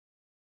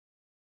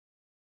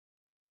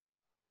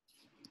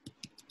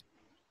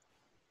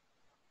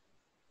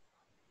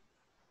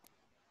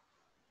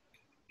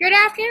Good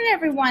afternoon,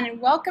 everyone,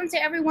 and welcome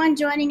to everyone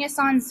joining us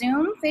on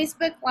Zoom,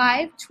 Facebook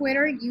Live,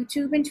 Twitter,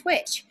 YouTube, and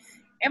Twitch.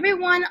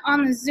 Everyone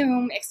on the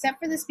Zoom, except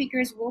for the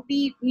speakers, will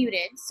be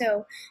muted,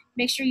 so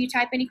make sure you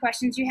type any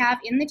questions you have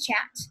in the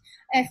chat.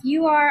 If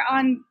you are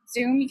on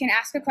Zoom, you can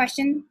ask a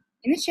question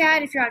in the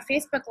chat. If you're on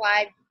Facebook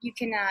Live, you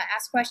can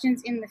ask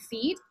questions in the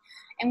feed,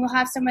 and we'll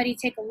have somebody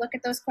take a look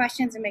at those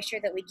questions and make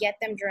sure that we get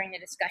them during the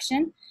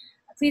discussion.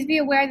 Please be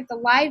aware that the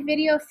live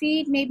video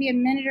feed may be a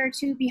minute or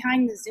two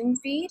behind the Zoom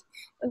feed,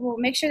 but we'll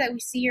make sure that we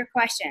see your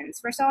questions.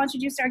 First, I'll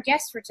introduce our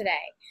guest for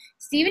today.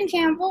 Stephen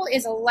Campbell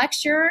is a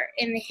lecturer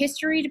in the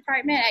history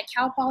department at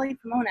Cal.Poly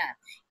Pomona.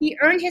 He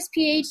earned his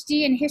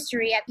PhD in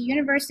history at the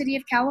University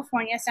of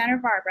California, Santa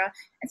Barbara,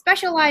 and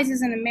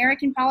specializes in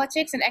American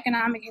politics and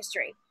economic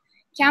history.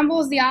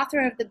 Campbell is the author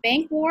of The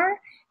Bank War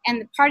and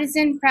the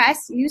Partisan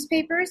Press,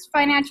 Newspapers,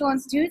 Financial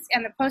Institutes,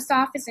 and the Post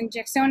Office in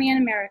Jacksonian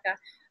America,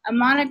 a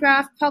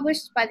monograph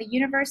published by the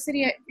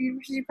University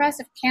Press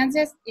of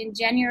Kansas in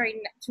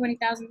January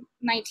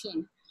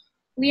 2019.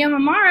 Liam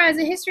Amara is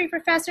a history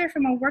professor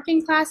from a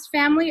working-class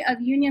family of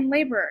union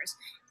laborers.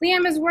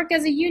 Liam has worked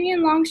as a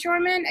union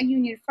longshoreman, a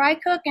union fry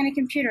cook, and a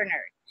computer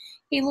nerd.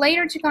 He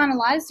later took on a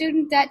lot of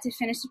student debt to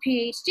finish a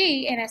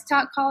PhD and has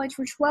taught college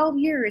for 12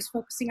 years,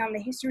 focusing on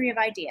the history of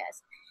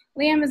ideas.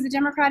 Liam is the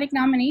Democratic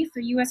nominee for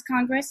U.S.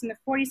 Congress in the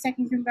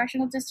 42nd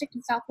Congressional District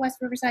in Southwest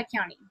Riverside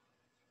County.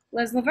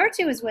 Liz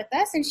Lavertu is with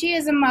us, and she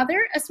is a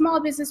mother, a small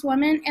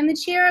businesswoman, and the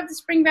chair of the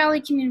Spring Valley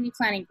Community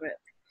Planning Group.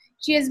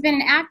 She has been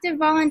an active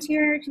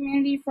volunteer in her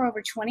community for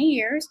over 20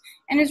 years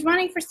and is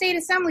running for state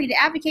assembly to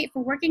advocate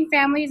for working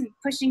families and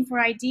pushing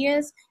for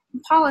ideas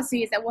and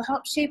policies that will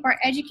help shape our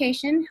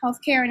education,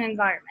 healthcare, and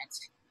environment.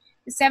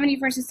 The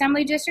 71st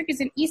Assembly District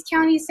is in East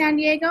County, San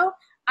Diego,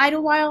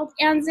 Idlewild,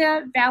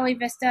 Anza, Valley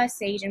Vista,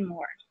 Sage, and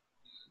more.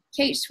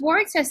 Kate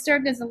Schwartz has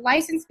served as a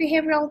licensed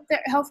behavioral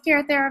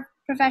healthcare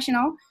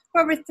professional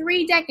for over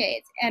 3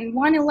 decades and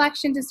won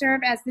election to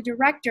serve as the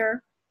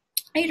director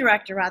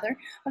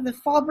of the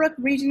Fallbrook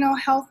Regional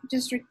Health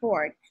District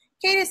Board.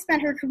 Kate has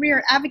spent her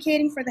career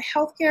advocating for the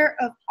healthcare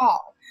of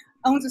all,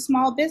 owns a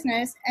small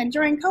business, and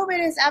during COVID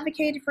has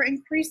advocated for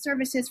increased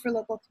services for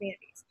local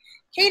communities.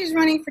 Kate is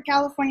running for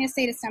California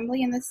State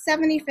Assembly in the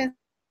 75th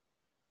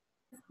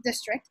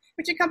District,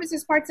 which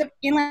encompasses parts of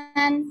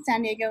inland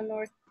San Diego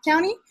North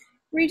County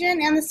region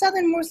and the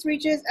southernmost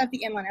reaches of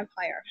the Inland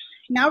Empire.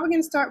 Now we're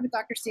going to start with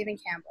Dr. Stephen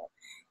Campbell.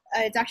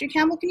 Dr.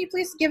 Campbell, can you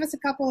please give us a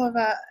couple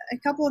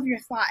of your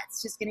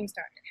thoughts, just getting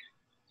started?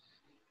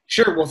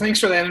 Sure. Well, thanks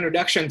for that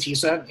introduction,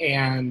 Tisa,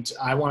 and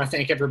I want to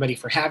thank everybody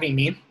for having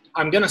me.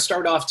 I'm going to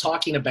start off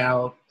talking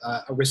about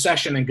a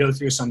recession and go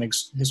through some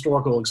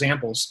historical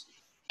examples.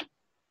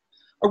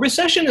 A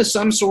recession is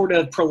some sort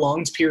of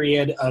prolonged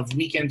period of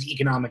weakened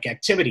economic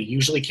activity,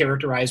 usually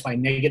characterized by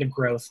negative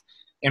growth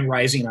and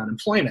rising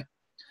unemployment.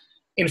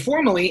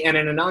 Informally, and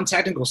in a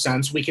non-technical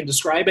sense, we can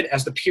describe it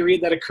as the period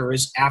that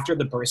occurs after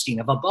the bursting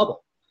of a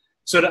bubble.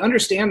 So to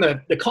understand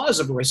the cause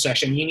of a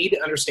recession, you need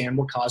to understand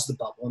what caused the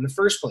bubble in the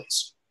first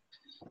place.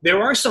 There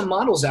are some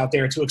models out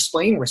there to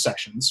explain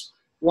recessions.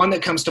 One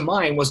that comes to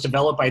mind was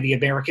developed by the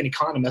American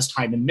economist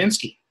Hyman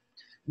Minsky.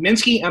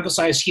 Minsky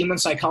emphasized human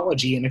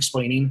psychology in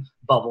explaining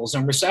bubbles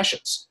and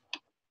recessions.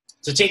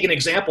 To take an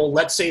example,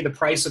 let's say the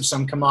price of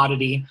some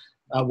commodity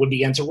would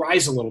begin to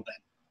rise a little bit.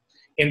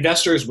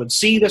 Investors would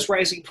see this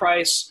rising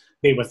price,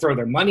 they would throw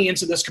their money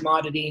into this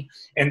commodity,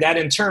 and that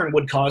in turn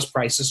would cause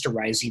prices to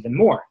rise even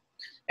more.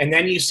 And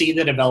then you see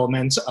the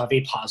development of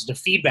a positive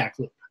feedback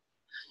loop.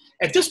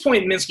 At this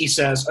point, Minsky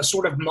says, a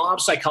sort of mob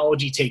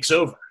psychology takes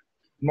over.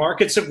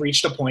 Markets have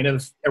reached a point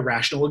of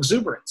irrational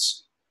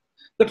exuberance.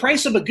 The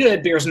price of a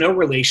good bears no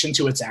relation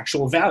to its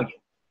actual value.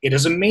 It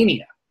is a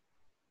mania.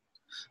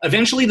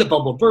 Eventually, the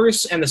bubble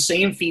bursts, and the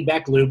same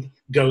feedback loop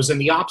goes in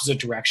the opposite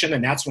direction,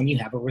 and that's when you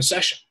have a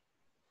recession.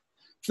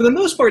 For the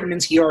most part,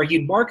 Minsky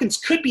argued markets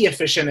could be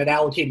efficient at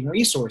allocating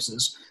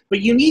resources,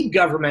 but you need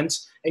government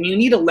and you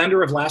need a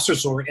lender of last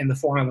resort in the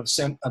form of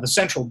a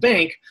central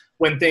bank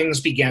when things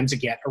begin to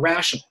get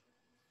irrational.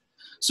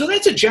 So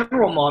that's a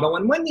general model,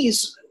 and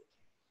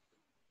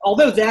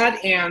although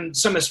that and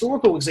some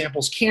historical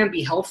examples can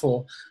be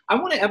helpful, I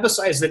want to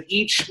emphasize that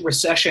each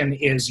recession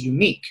is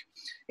unique.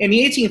 In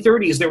the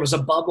 1830s, there was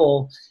a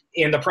bubble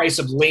in the price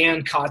of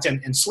land,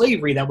 cotton, and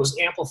slavery that was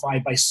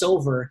amplified by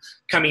silver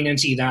coming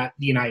into the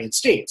United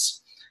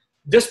States.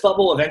 This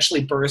bubble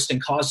eventually burst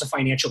and caused a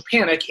financial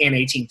panic in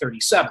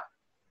 1837.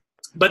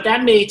 But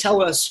that may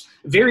tell us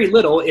very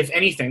little, if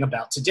anything,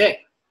 about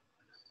today.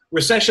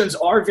 Recessions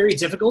are very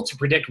difficult to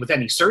predict with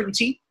any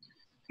certainty.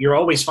 You're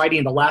always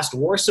fighting the last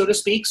war, so to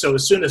speak, so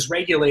as soon as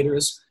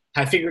regulators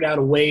have figured out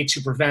a way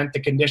to prevent the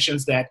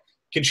conditions that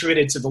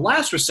contributed to the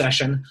last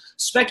recession,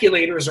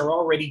 speculators are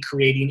already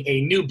creating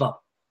a new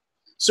bubble.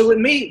 So it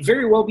may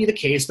very well be the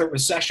case that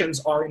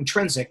recessions are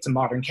intrinsic to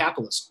modern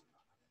capitalism.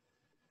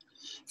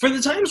 For the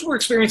times we're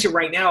experiencing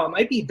right now, it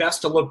might be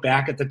best to look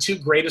back at the 2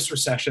 greatest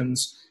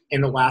recessions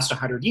in the last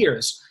 100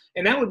 years,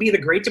 and that would be the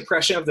Great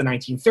Depression of the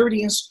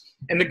 1930s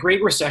and the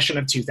Great Recession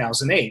of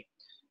 2008.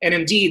 And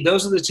indeed,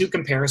 those are the two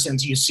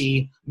comparisons you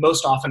see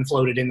most often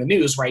floated in the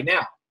news right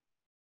now.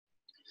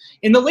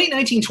 In the late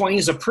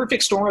 1920s, a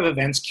perfect storm of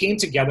events came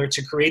together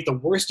to create the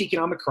worst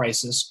economic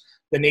crisis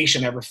the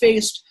nation ever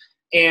faced,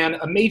 and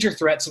a major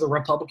threat to the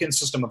Republican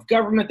system of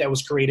government that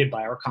was created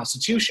by our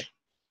Constitution.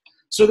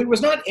 So there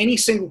was not any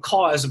single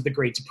cause of the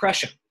Great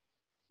Depression.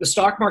 The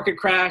stock market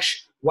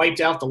crash wiped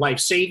out the life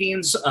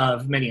savings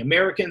of many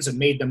Americans and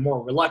made them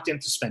more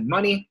reluctant to spend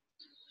money.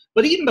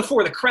 But even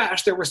before the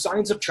crash, there were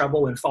signs of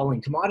trouble in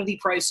falling commodity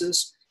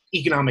prices,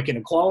 economic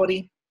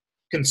inequality,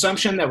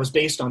 consumption that was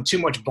based on too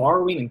much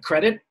borrowing and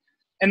credit,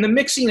 and the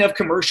mixing of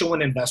commercial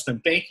and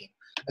investment banking,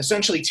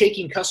 essentially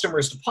taking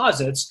customers'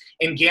 deposits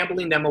and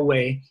gambling them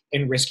away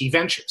in risky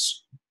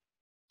ventures.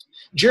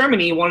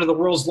 Germany, one of the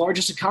world's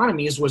largest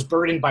economies, was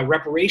burdened by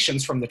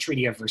reparations from the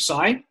Treaty of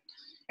Versailles,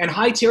 and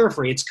high tariff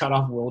rates cut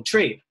off world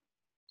trade.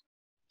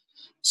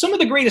 Some of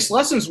the greatest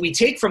lessons we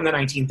take from the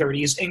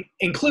 1930s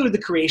include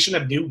the creation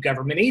of new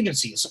government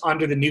agencies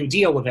under the New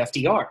Deal of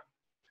FDR.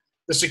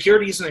 The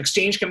Securities and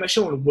Exchange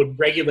Commission would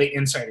regulate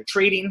insider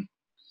trading.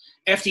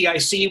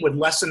 FDIC would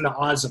lessen the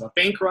odds of a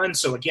bank run,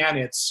 so again,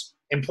 it's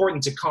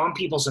important to calm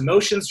people's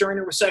emotions during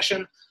a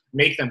recession,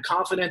 make them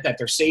confident that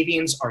their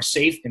savings are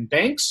safe in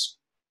banks.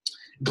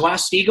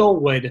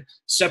 Glass-Steagall would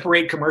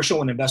separate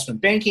commercial and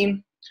investment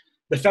banking.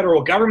 The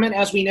federal government,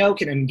 as we know,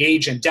 can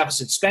engage in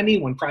deficit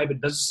spending when private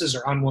businesses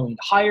are unwilling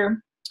to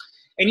hire.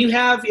 And you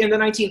have, in the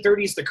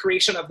 1930s, the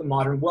creation of the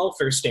modern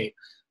welfare state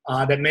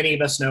that many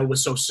of us know with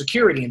Social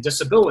Security and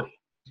disability,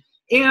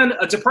 and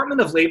a Department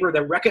of Labor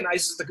that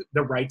recognizes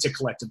the right to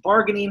collective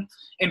bargaining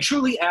and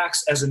truly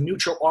acts as a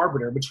neutral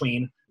arbiter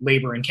between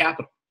labor and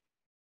capital.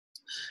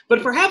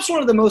 But perhaps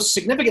one of the most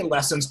significant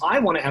lessons I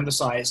want to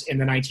emphasize in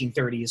the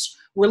 1930s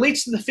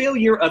relates to the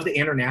failure of the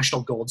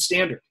international gold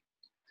standard.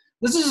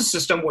 This is a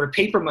system where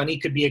paper money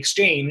could be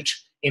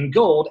exchanged in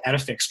gold at a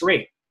fixed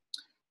rate.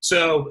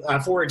 So,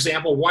 for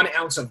example, 1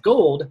 ounce of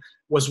gold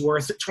was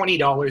worth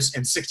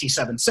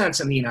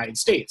 $20.67 in the United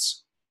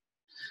States.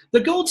 The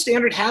gold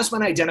standard has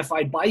been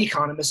identified by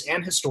economists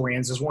and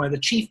historians as one of the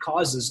chief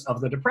causes of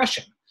the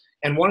Depression,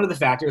 and one of the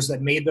factors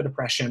that made the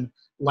Depression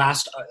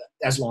last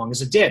as long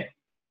as it did.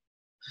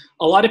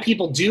 A lot of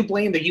people do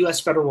blame the US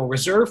Federal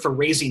Reserve for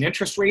raising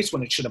interest rates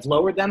when it should have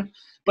lowered them,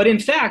 but in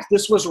fact,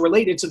 this was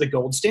related to the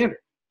gold standard.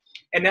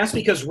 And that's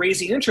because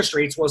raising interest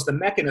rates was the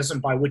mechanism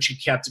by which you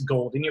kept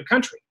gold in your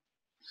country.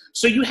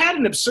 So you had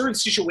an absurd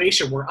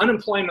situation where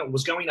unemployment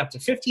was going up to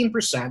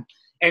 15%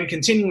 and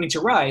continuing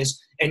to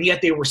rise, and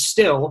yet they were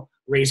still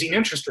raising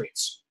interest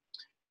rates.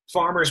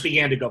 Farmers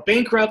began to go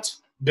bankrupt,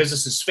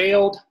 businesses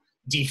failed,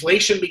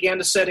 deflation began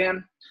to set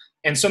in,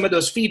 and some of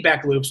those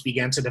feedback loops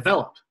began to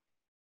develop.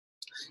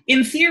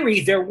 In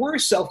theory, there were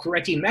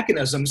self-correcting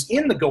mechanisms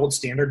in the gold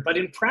standard, but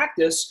in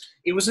practice,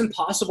 it was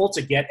impossible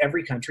to get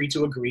every country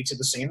to agree to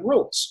the same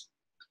rules.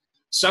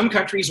 Some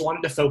countries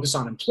wanted to focus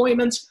on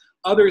employment,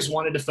 others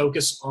wanted to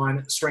focus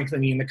on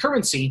strengthening the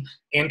currency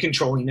and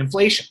controlling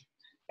inflation.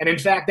 And in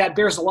fact, that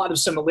bears a lot of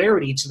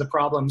similarity to the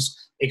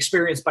problems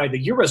experienced by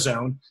the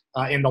Eurozone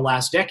in the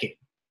last decade.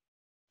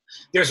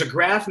 There's a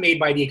graph made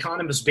by the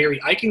economist Barry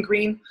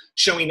Eichengreen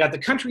showing that the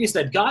countries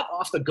that got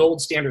off the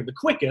gold standard the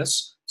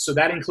quickest, so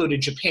that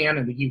included Japan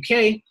and the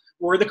UK,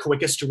 were the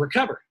quickest to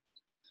recover.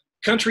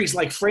 Countries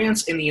like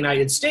France and the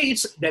United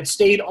States that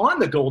stayed on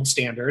the gold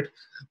standard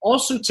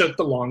also took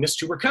the longest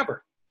to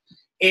recover.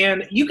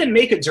 And you can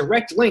make a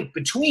direct link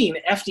between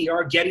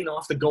FDR getting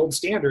off the gold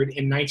standard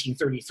in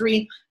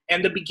 1933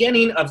 and the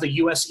beginning of the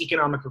US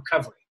economic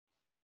recovery.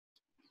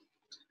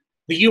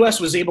 The US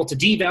was able to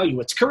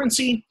devalue its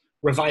currency,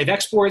 revive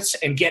exports,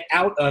 and get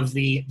out of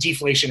the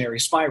deflationary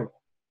spiral.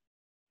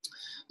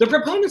 The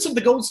proponents of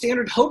the gold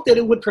standard hoped that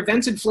it would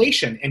prevent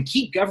inflation and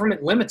keep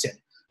government limited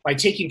by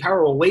taking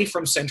power away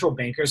from central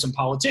bankers and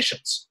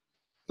politicians.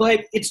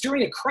 But it's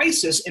during a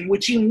crisis in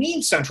which you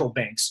need central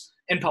banks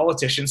and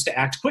politicians to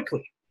act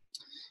quickly.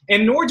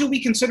 And nor do we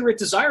consider it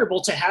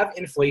desirable to have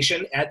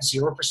inflation at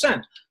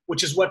 0%,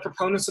 which is what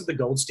proponents of the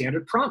gold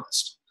standard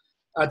promised.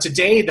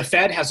 Today, the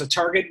Fed has a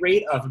target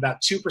rate of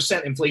about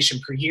 2% inflation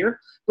per year,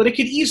 but it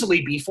could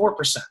easily be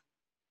 4%.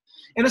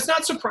 And it's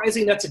not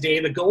surprising that today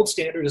the gold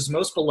standard is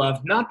most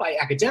beloved not by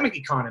academic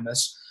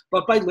economists,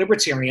 but by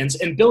libertarians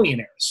and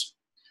billionaires.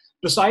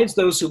 Besides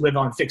those who live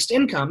on fixed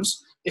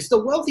incomes, it's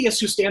the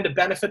wealthiest who stand to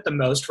benefit the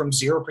most from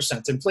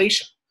 0%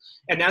 inflation.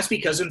 And that's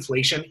because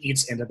inflation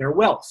eats into their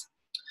wealth.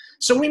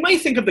 So we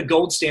might think of the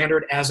gold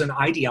standard as an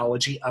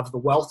ideology of the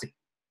wealthy.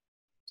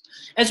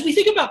 As we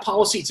think about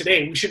policy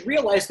today, we should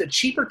realize that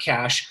cheaper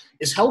cash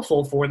is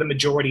helpful for the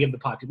majority of the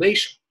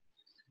population.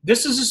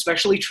 This is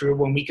especially true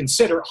when we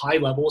consider high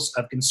levels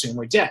of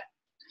consumer debt.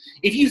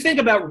 If you think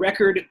about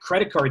record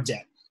credit card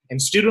debt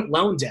and student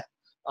loan debt,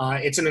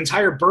 it's an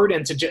entire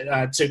burden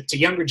to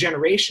younger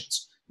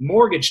generations.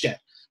 Mortgage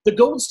debt. The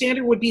gold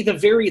standard would be the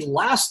very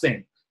last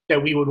thing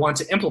that we would want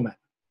to implement.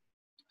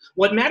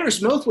 What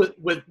matters most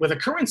with a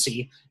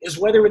currency is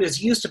whether it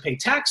is used to pay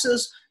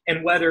taxes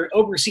and whether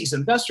overseas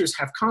investors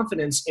have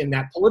confidence in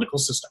that political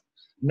system,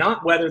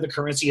 not whether the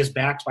currency is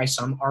backed by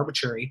some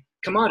arbitrary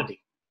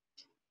commodity.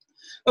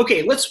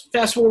 Okay, let's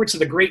fast forward to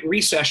the Great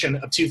Recession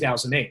of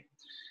 2008.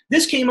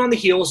 This came on the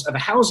heels of a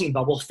housing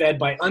bubble fed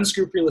by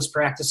unscrupulous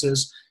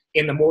practices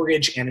in the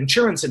mortgage and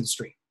insurance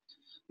industry.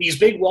 These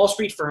big Wall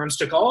Street firms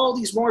took all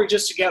these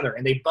mortgages together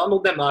and they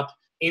bundled them up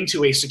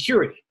into a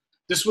security.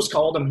 This was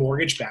called a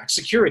mortgage-backed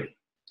security.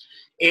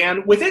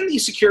 And within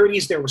these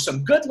securities, there were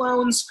some good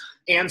loans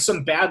and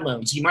some bad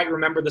loans. You might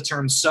remember the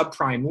term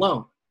subprime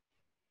loan.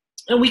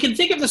 And we can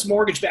think of this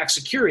mortgage-backed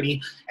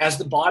security as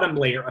the bottom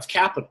layer of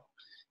capital.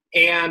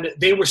 And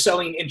they were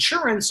selling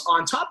insurance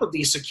on top of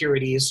these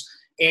securities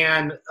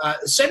and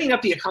setting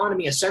up the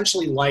economy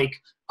essentially like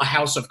a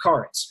house of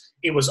cards.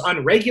 It was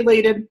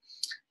unregulated,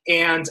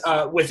 and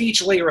with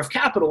each layer of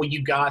capital,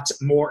 you got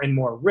more and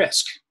more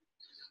risk.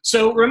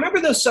 So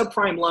remember those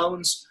subprime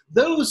loans?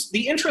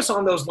 The interest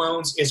on those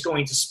loans is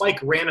going to spike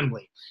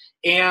randomly.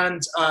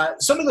 And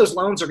some of those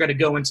loans are going to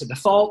go into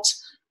default.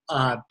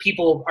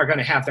 People are going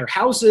to have their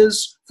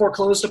houses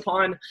foreclosed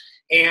upon.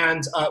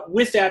 And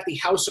with that, the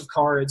house of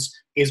cards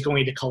is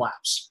going to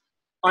collapse.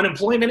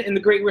 Unemployment in the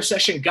Great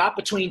Recession got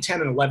between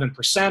 10 and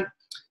 11%.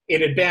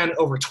 It had been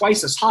over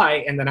twice as high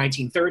in the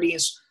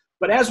 1930s.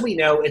 But as we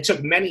know, it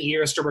took many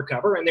years to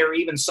recover. And there are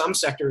even some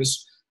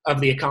sectors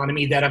of the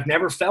economy that have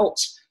never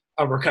felt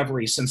a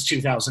recovery since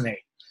 2008.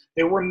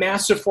 There were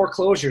massive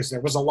foreclosures.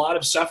 There was a lot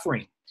of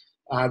suffering.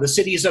 The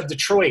cities of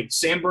Detroit,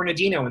 San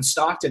Bernardino, and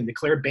Stockton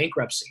declared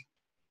bankruptcy.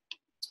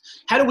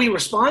 How do we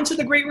respond to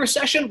the Great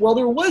Recession? Well,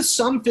 there was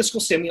some fiscal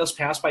stimulus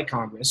passed by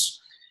Congress.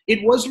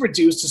 It was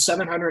reduced to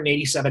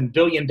 $787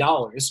 billion,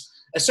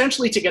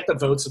 essentially to get the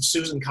votes of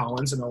Susan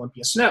Collins and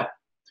Olympia Snowe.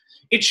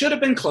 It should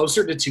have been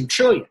closer to $2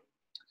 trillion.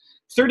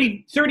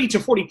 30 to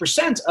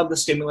 40% of the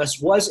stimulus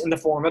was in the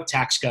form of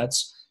tax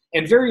cuts,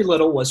 and very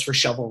little was for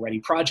shovel-ready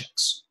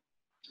projects.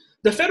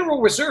 The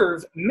Federal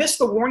Reserve missed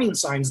the warning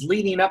signs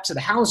leading up to the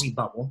housing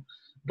bubble,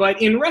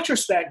 but in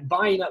retrospect,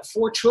 buying up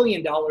 $4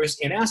 trillion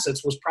in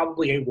assets was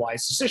probably a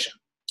wise decision.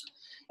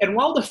 And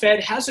while the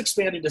Fed has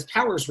expanded its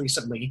powers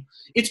recently,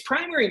 its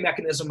primary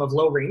mechanism of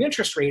lowering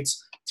interest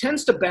rates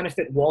tends to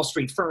benefit Wall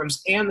Street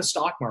firms and the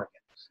stock market,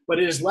 but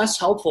it is less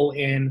helpful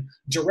in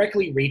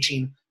directly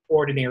reaching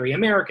ordinary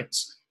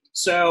Americans.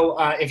 So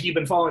if you've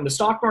been following the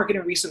stock market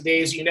in recent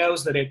days, you know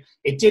that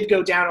it did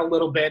go down a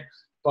little bit,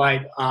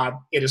 but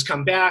it has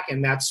come back,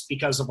 and that's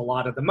because of a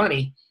lot of the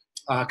money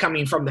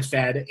coming from the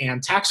Fed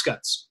and tax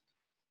cuts.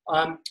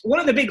 One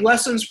of the big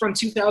lessons from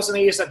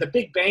 2008 is that the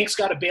big banks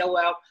got a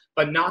bailout,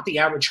 but not the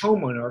average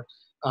homeowner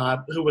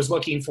who was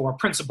looking for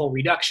principal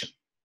reduction.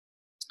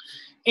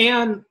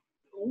 And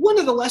one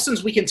of the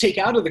lessons we can take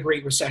out of the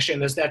Great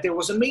Recession is that there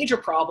was a major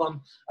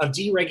problem of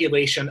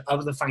deregulation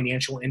of the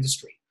financial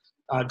industry.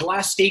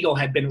 Glass-Steagall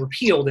had been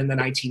repealed in the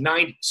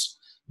 1990s.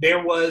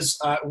 There was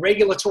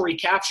regulatory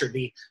capture.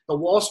 The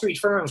Wall Street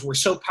firms were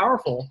so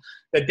powerful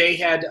that they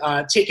had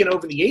taken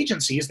over the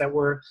agencies that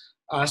were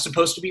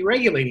supposed to be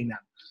regulating them.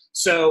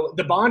 So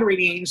the bond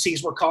rating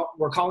agencies were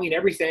calling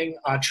everything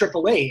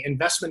AAA,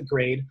 investment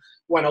grade,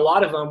 when a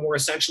lot of them were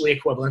essentially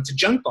equivalent to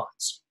junk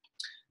bonds.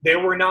 There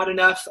were not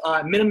enough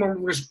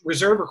minimum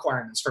reserve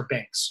requirements for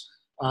banks.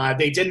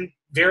 They didn't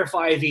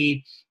verify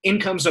the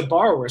incomes of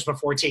borrowers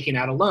before taking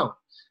out a loan.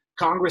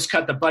 Congress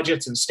cut the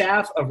budgets and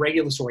staff of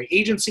regulatory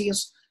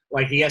agencies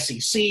like the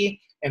SEC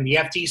and the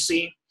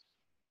FTC.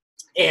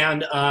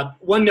 And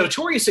one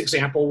notorious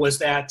example was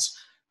that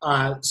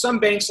some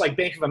banks like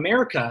Bank of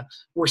America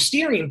were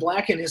steering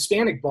Black and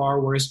Hispanic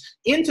borrowers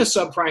into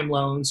subprime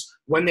loans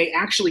when they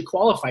actually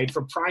qualified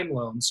for prime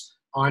loans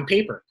on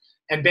paper.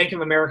 And Bank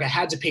of America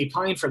had to pay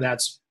fines for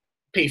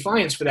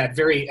that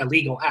very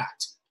illegal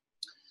act.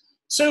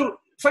 So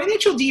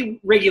financial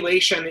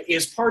deregulation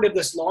is part of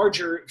this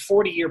larger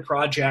 40-year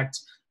project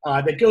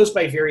that goes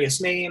by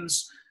various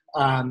names.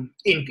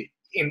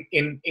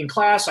 In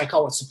class, I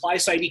call it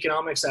supply-side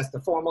economics. That's the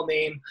formal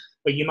name,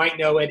 but you might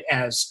know it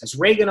as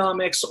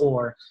Reaganomics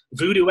or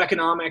voodoo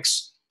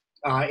economics.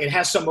 It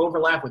has some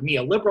overlap with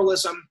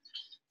neoliberalism.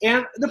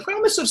 And the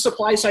promise of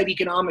supply-side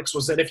economics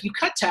was that if you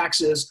cut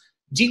taxes,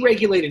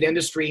 deregulated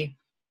industry,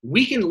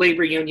 weakened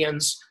labor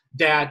unions,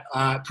 that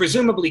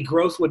presumably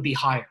growth would be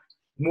higher.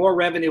 More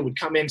revenue would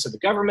come into the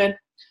government,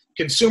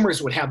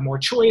 consumers would have more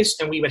choice,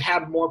 and we would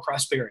have more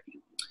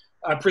prosperity.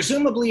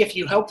 Presumably, if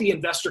you help the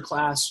investor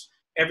class,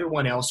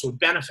 everyone else would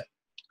benefit.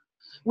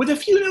 With a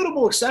few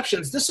notable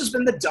exceptions, this has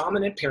been the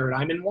dominant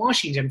paradigm in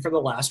Washington for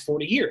the last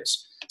 40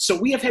 years. So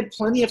we have had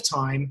plenty of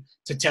time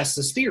to test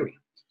this theory.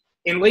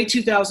 In late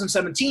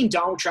 2017,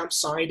 Donald Trump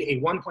signed a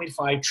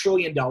 $1.5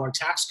 trillion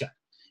tax cut,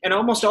 and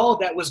almost all of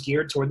that was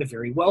geared toward the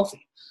very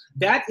wealthy.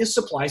 That is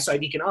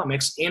supply-side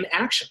economics in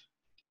action.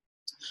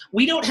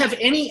 We don't have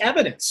any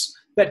evidence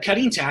that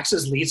cutting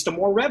taxes leads to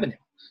more revenue.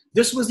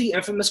 This was the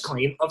infamous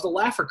claim of the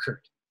Lavertu.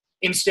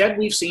 Instead,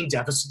 we've seen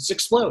deficits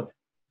explode.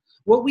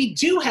 What we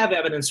do have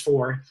evidence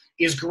for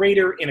is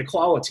greater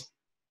inequality.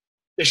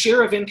 The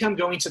share of income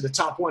going to the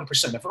top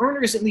 1% of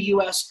earners in the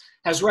US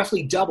has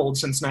roughly doubled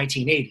since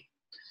 1980.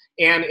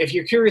 And if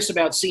you're curious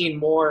about seeing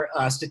more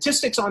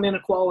statistics on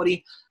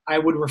inequality, I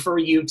would refer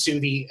you to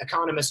the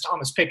economist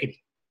Thomas Piketty.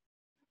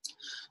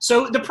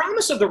 So the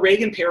promise of the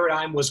Reagan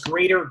paradigm was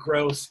greater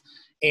growth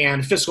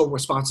and fiscal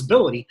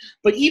responsibility,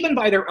 but even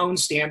by their own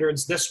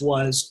standards, this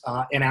was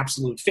an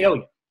absolute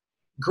failure.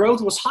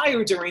 Growth was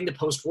higher during the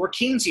post-war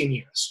Keynesian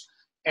years,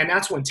 and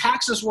that's when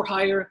taxes were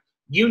higher,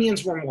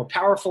 unions were more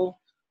powerful,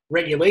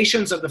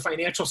 regulations of the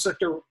financial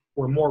sector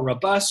were more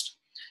robust,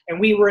 and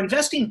we were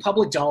investing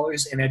public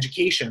dollars in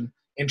education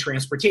and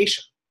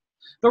transportation.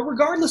 But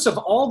regardless of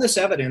all this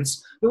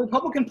evidence, the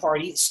Republican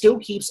Party still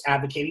keeps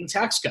advocating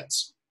tax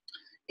cuts.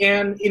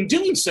 And in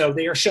doing so,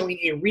 they are showing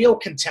a real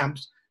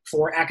contempt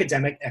for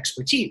academic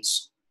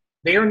expertise.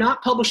 They are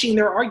not publishing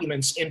their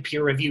arguments in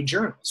peer-reviewed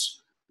journals.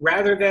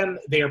 Rather than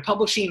they are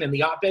publishing in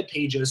the op-ed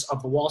pages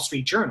of the Wall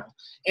Street Journal.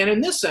 And in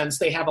this sense,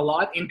 they have a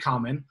lot in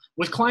common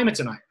with climate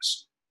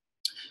deniers.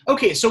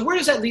 Okay, so where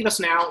does that leave us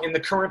now in the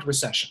current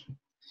recession?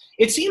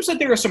 It seems that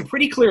there are some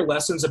pretty clear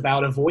lessons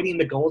about avoiding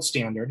the gold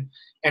standard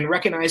and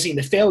recognizing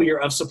the failure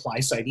of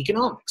supply-side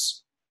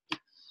economics.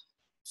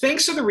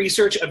 Thanks to the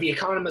research of the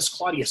economist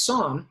Claudia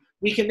Sohm,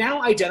 we can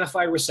now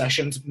identify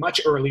recessions much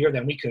earlier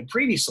than we could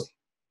previously.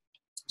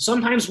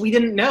 Sometimes we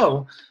didn't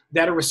know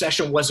that a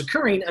recession was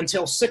occurring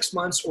until 6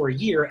 months or a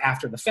year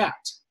after the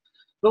fact.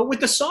 But with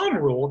the Sohm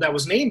rule that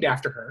was named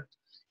after her,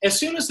 as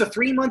soon as the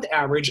 3-month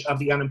average of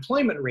the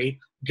unemployment rate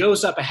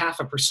goes up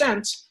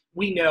 0.5%,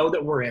 we know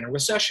that we're in a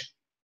recession.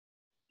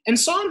 And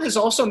Sohm has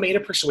also made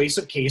a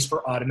persuasive case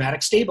for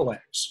automatic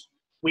stabilizers.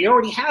 We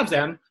already have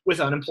them with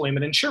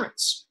unemployment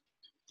insurance.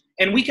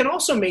 And we can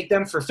also make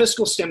them for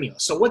fiscal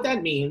stimulus. So what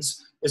that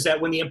means is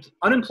that when the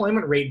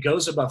unemployment rate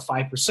goes above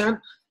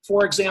 5%,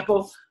 for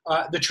example,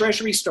 the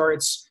Treasury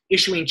starts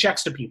issuing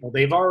checks to people.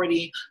 They've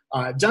already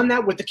done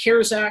that with the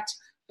CARES Act,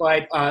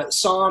 but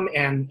Sohm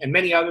and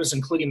many others,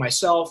 including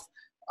myself,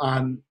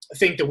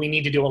 think that we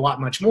need to do a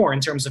lot much more in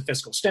terms of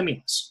fiscal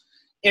stimulus.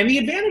 And the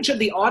advantage of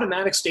the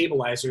automatic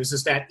stabilizers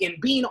is that in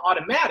being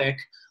automatic,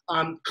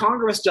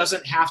 Congress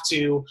doesn't have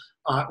to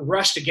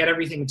rush to get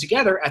everything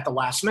together at the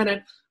last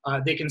minute.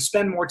 They can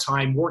spend more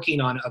time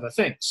working on other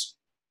things.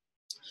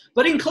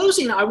 But in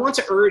closing, I want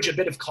to urge a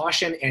bit of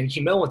caution and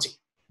humility.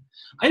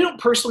 I don't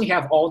personally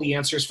have all the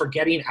answers for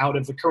getting out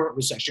of the current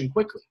recession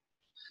quickly.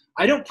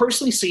 I don't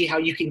personally see how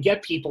you can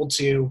get people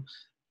to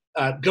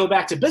go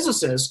back to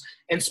businesses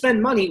and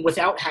spend money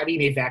without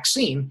having a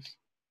vaccine,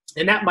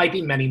 and that might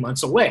be many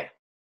months away.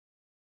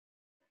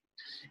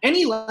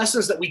 Any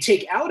lessons that we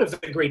take out of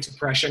the Great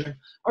Depression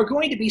are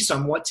going to be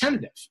somewhat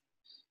tentative.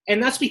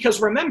 And that's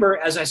because, remember,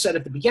 as I said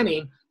at the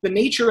beginning, the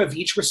nature of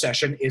each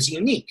recession is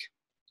unique.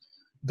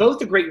 Both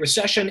the Great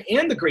Recession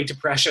and the Great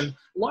Depression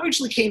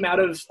largely came out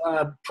of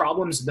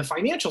problems in the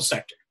financial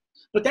sector,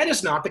 but that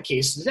is not the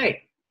case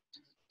today.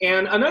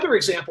 And another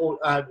example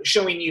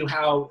showing you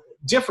how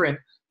different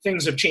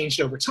things have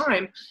changed over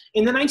time,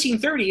 in the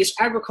 1930s,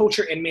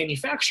 agriculture and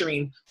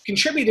manufacturing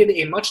contributed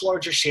a much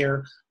larger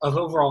share of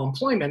overall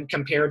employment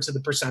compared to the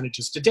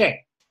percentages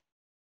today.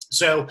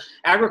 So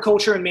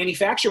agriculture and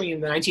manufacturing in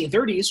the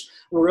 1930s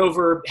were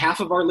over half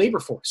of our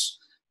labor force.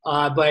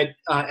 But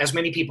as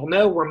many people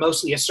know, we're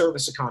mostly a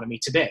service economy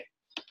today.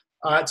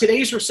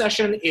 Today's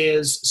recession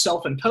is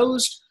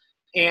self-imposed,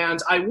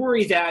 and I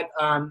worry that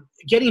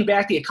getting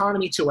back the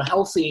economy to a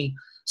healthy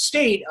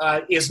state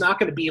is not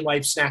going to be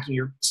like snapping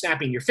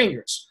your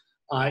fingers.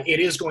 It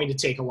is going to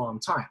take a long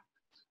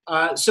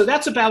time. So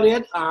that's about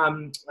it.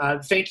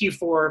 Thank you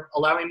for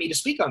allowing me to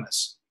speak on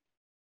this.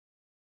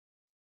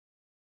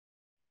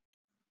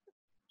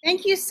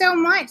 Thank you so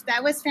much.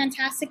 That was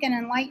fantastic and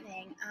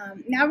enlightening.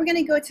 Now we're going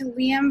to go to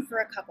Liam for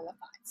a couple of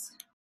thoughts.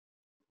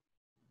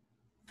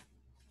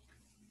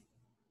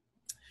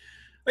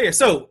 Okay,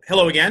 so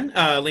hello again,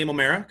 Liam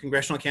O'Mara,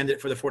 Congressional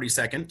candidate for the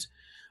 42nd.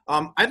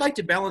 I'd like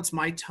to balance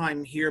my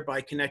time here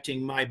by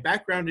connecting my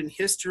background in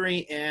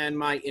history and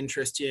my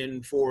interest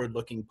in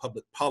forward-looking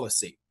public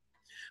policy.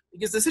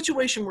 Because the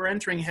situation we're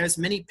entering has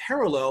many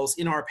parallels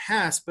in our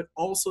past, but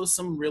also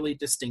some really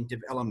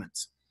distinctive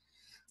elements.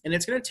 And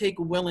it's going to take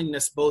a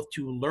willingness both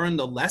to learn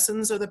the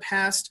lessons of the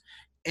past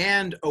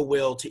and a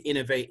will to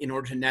innovate in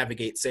order to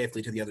navigate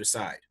safely to the other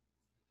side.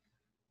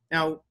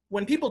 Now,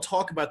 when people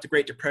talk about the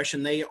Great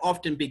Depression, they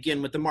often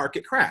begin with the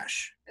market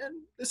crash. And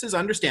this is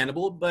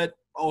understandable, but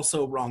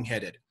also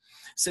wrong-headed,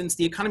 since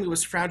the economy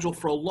was fragile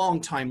for a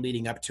long time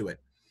leading up to it.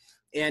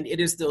 And it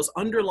is those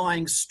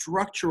underlying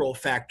structural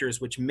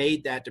factors which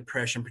made that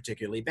depression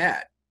particularly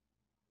bad.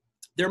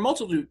 There are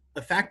multiple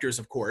factors,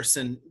 of course,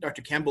 and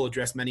Dr. Campbell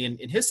addressed many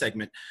in his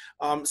segment.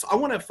 So I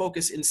want to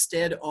focus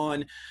instead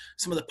on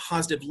some of the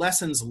positive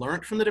lessons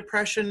learned from the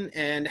Depression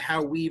and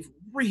how we've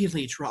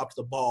really dropped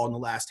the ball in the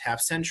last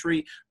half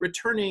century,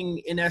 returning,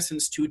 in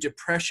essence, to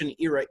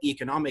Depression-era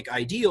economic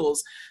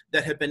ideals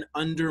that have been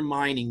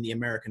undermining the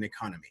American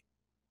economy.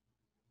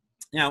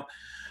 Now,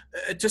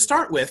 to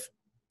start with,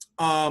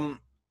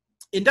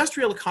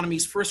 industrial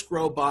economies first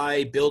grow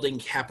by building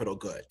capital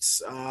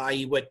goods,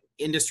 i.e. what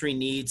industry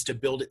needs to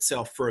build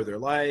itself further,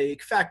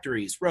 like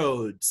factories,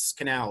 roads,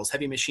 canals,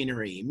 heavy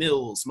machinery,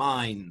 mills,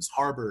 mines,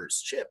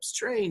 harbors, ships,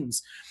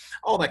 trains,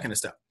 all that kind of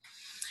stuff.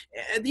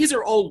 These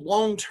are all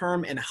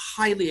long-term and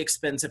highly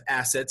expensive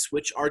assets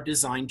which are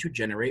designed to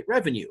generate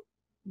revenue.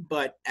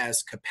 But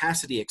as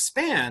capacity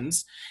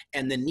expands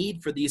and the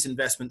need for these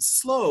investments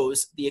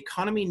slows, the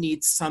economy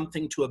needs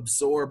something to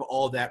absorb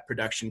all that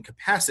production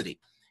capacity.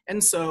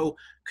 And so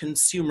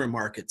consumer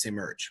markets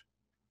emerge.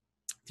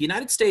 The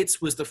United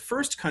States was the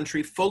first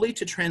country fully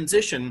to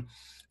transition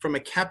from a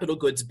capital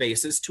goods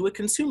basis to a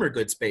consumer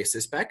goods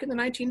basis back in the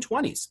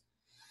 1920s.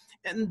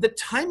 And the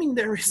timing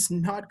there is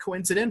not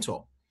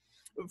coincidental.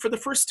 For the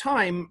first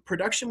time,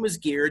 production was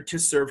geared to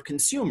serve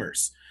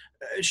consumers,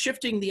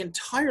 shifting the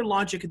entire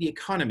logic of the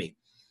economy.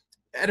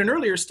 At an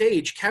earlier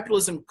stage,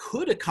 capitalism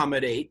could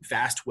accommodate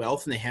vast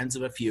wealth in the hands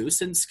of a few,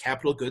 since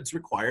capital goods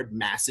required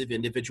massive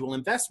individual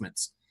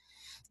investments.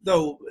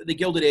 Though the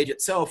Gilded Age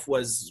itself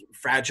was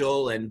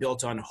fragile and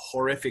built on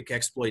horrific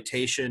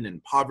exploitation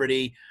and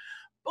poverty,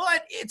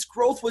 but its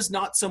growth was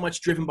not so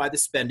much driven by the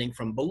spending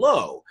from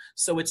below,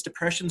 so its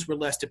depressions were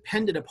less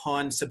dependent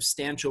upon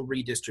substantial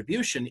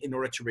redistribution in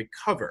order to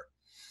recover.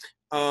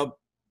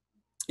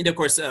 And of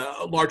course,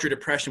 a larger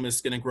depression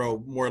was going to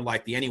grow more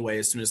likely anyway,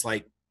 as soon as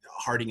like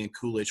Harding and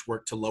Coolidge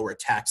worked to lower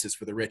taxes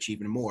for the rich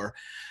even more.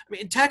 I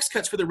mean, tax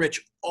cuts for the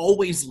rich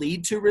always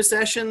lead to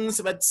recessions,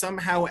 but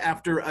somehow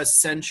after a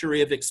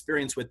century of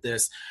experience with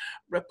this,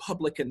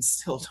 Republicans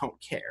still don't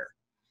care.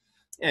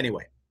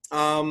 Anyway,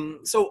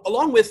 so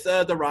along with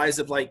the rise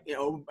of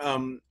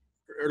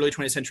early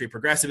 20th century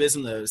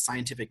progressivism, the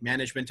scientific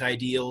management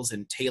ideals,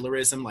 and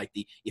Taylorism, like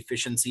the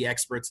efficiency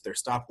experts, their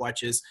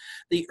stopwatches,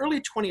 the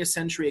early 20th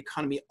century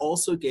economy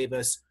also gave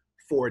us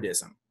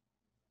Fordism.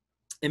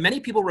 And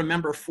many people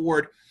remember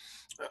Ford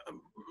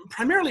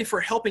primarily for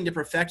helping to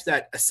perfect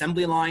that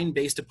assembly line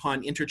based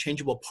upon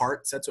interchangeable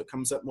parts. That's what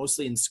comes up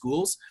mostly in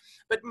schools,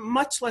 but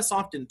much less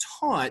often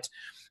taught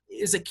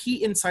is a key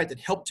insight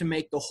that helped to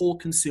make the whole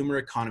consumer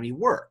economy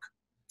work.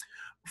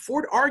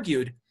 Ford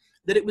argued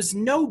that it was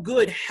no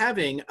good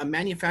having a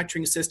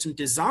manufacturing system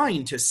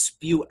designed to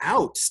spew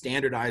out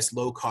standardized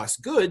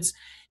low-cost goods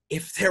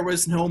if there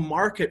was no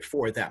market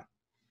for them.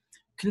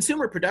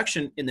 Consumer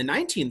production in the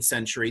 19th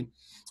century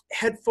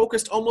had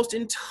focused almost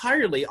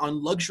entirely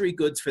on luxury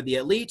goods for the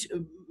elite,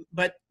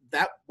 but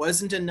that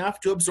wasn't enough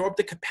to absorb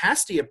the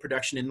capacity of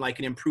production in like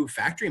an improved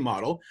factory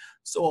model,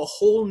 so a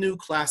whole new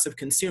class of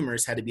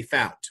consumers had to be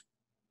found.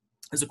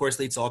 This, of course,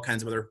 leads to all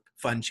kinds of other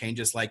fun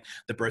changes, like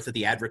the birth of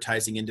the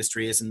advertising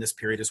industry is in this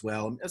period as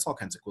well. There's all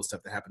kinds of cool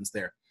stuff that happens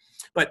there.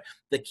 But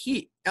the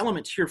key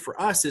element here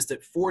for us is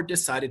that Ford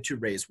decided to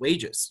raise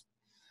wages.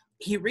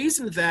 He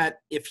reasoned that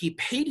if he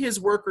paid his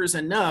workers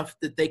enough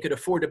that they could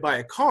afford to buy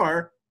a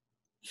car,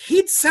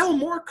 he'd sell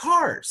more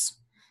cars.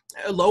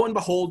 Lo and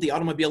behold, the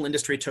automobile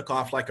industry took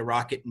off like a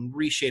rocket and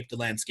reshaped the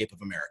landscape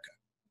of America.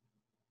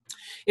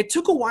 It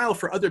took a while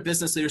for other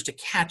business leaders to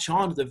catch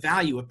on to the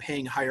value of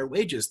paying higher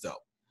wages, though.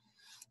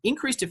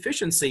 Increased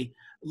efficiency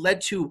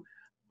led to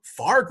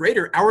far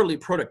greater hourly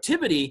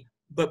productivity,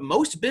 but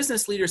most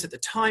business leaders at the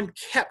time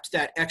kept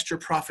that extra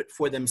profit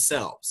for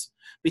themselves.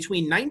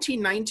 Between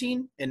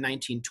 1919 and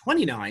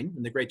 1929,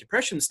 when the Great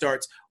Depression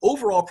starts,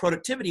 overall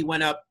productivity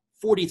went up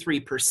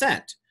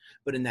 43%.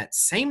 But in that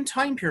same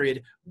time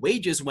period,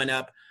 wages went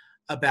up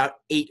about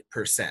 8%.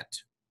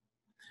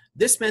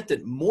 This meant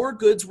that more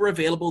goods were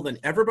available than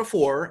ever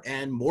before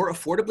and more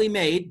affordably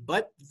made,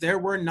 but there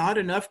were not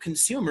enough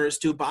consumers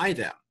to buy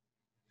them.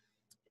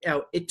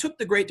 Now, it took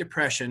the Great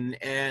Depression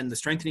and the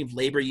strengthening of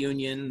labor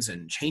unions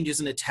and changes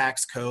in the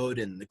tax code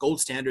and the gold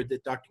standard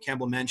that Dr.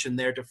 Campbell mentioned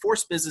there to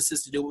force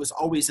businesses to do what was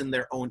always in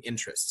their own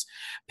interests: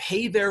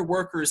 pay their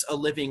workers a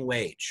living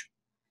wage.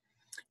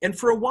 And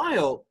for a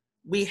while,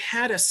 we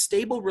had a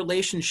stable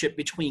relationship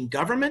between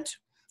government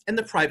and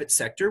the private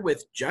sector,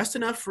 with just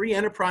enough free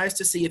enterprise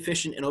to see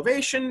efficient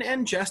innovation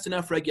and just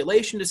enough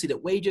regulation to see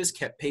that wages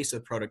kept pace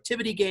with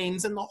productivity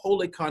gains and the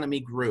whole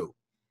economy grew.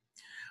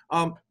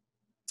 I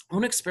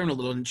want to experiment a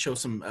little and show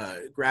some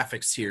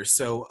graphics here.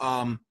 So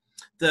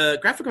the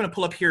graphic I'm going to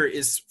pull up here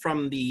is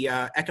from the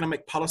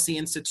Economic Policy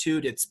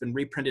Institute. It's been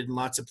reprinted in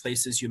lots of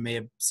places. You may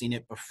have seen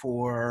it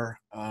before.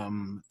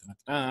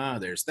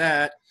 There's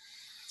that.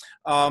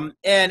 And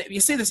if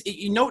you see this,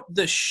 you note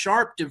the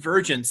sharp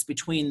divergence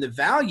between the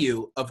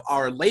value of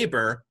our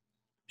labor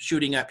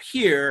shooting up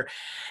here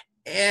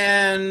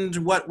and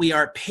what we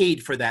are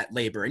paid for that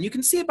labor. And you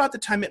can see about the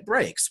time it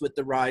breaks with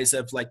the rise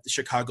of like the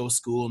Chicago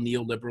School,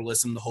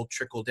 neoliberalism, the whole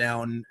trickle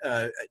down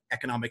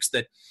economics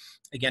that,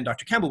 again,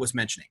 Dr. Campbell was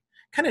mentioning.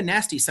 Kind of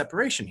nasty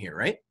separation here,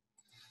 right?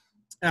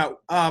 Now,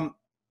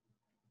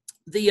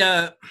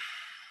 the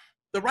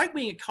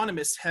right-wing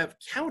economists have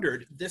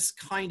countered this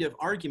kind of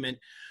argument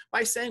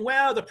by saying,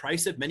 well, the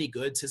price of many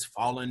goods has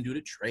fallen due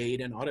to trade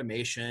and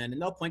automation,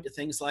 and they'll point to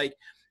things like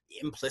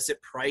implicit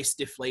price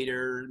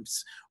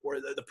deflators or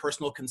the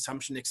personal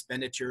consumption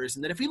expenditures,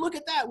 and that if we look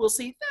at that, we'll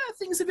see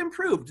things have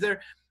improved.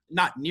 They're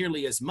not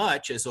nearly as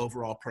much as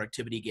overall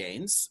productivity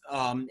gains,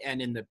 and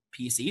in the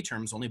PC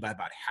terms, only by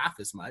about half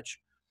as much.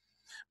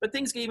 But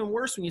things get even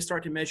worse when you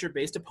start to measure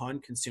based upon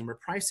consumer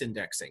price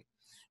indexing.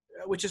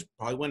 which is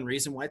probably one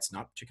reason why it's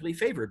not particularly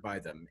favored by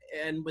them.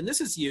 And when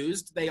this is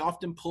used, they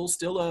often pull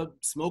still a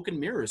smoke and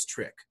mirrors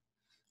trick.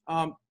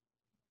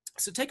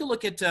 So take a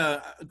look at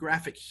a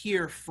graphic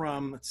here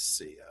from, let's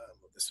see,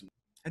 this one.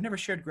 I've never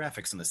shared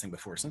graphics on this thing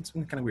before, so it's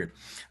kind of weird.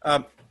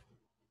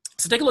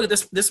 So take a look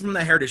at this from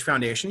the Heritage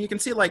Foundation. You can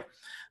see like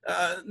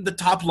the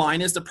top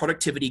line is the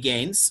productivity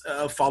gains,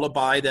 followed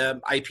by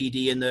the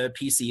IPD and the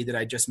PC that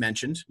I just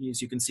mentioned.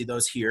 As you can see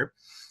those here.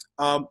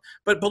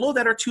 But below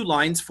that are two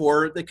lines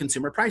for the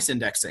consumer price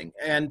indexing.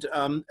 And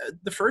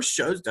the first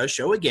does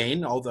show a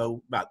gain,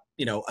 although about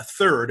a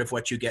third of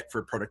what you get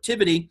for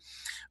productivity.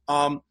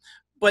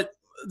 But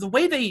the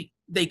way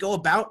they go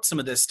about some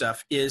of this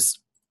stuff is,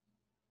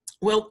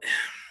 well,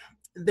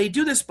 they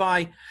do this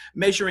by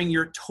measuring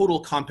your total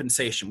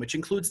compensation, which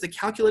includes the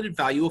calculated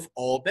value of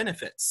all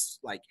benefits,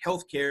 like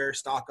healthcare,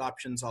 stock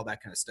options, all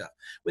that kind of stuff,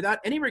 without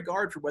any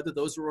regard for whether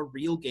those are a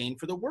real gain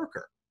for the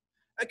worker.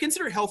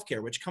 Consider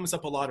healthcare, which comes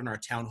up a lot in our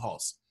town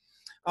halls.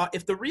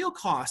 If the real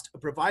cost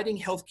of providing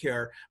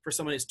healthcare for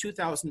someone is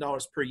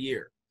 $2,000 per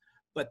year,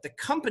 but the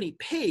company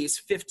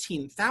pays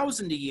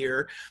 $15,000 a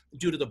year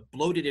due to the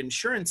bloated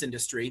insurance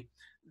industry,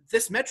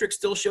 this metric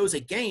still shows a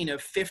gain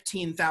of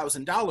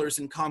 $15,000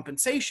 in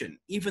compensation,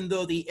 even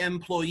though the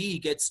employee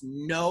gets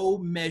no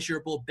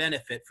measurable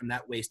benefit from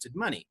that wasted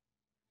money.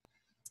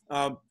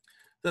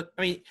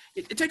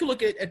 Take a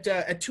look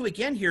at two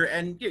again here,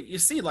 and you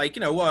see, like,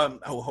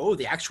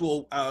 the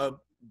actual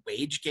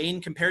wage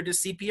gain compared to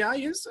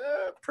CPI is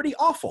pretty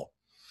awful.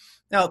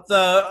 Now,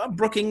 the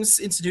Brookings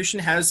Institution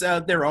has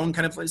their own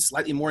kind of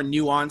slightly more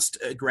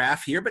nuanced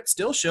graph here, but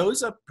still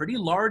shows a pretty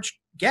large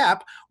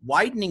gap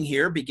widening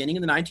here beginning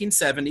in the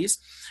 1970s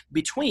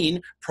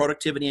between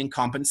productivity and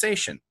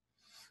compensation.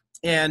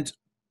 And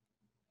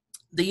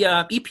the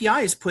EPI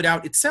has put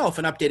out itself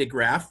an updated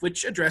graph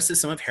which addresses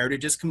some of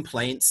Heritage's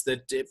complaints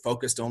that it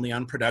focused only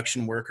on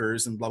production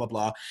workers and blah, blah,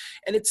 blah.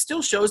 And it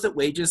still shows that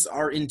wages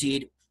are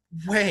indeed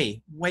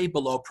way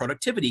below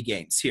productivity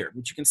gains here,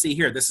 which you can see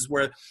here. This is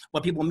what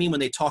people mean when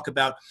they talk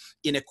about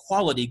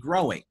inequality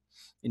growing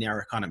in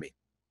our economy.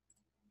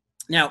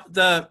 Now,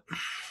 the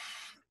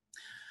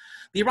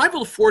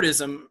arrival of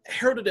Fordism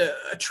heralded a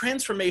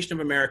transformation of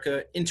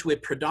America into a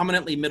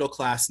predominantly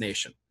middle-class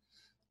nation.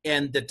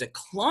 And the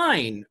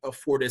decline of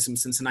Fordism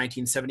since the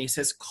 1970s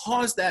has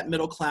caused that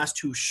middle class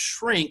to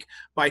shrink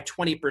by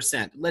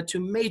 20%, led to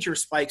major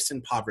spikes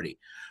in poverty.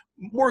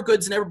 More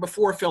goods than ever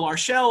before fill our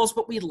shelves,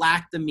 but we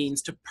lack the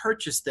means to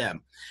purchase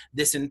them.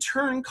 This in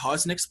turn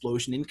caused an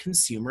explosion in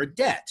consumer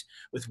debt.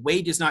 With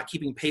wages not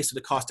keeping pace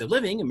with the cost of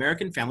living,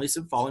 American families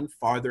have fallen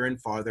farther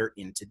and farther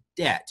into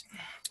debt.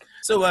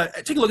 So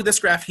take a look at this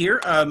graph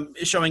here,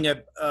 showing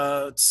a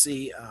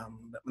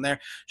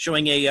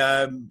showing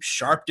a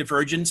sharp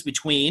divergence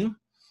between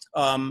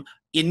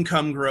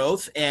income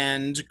growth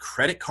and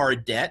credit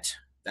card debt.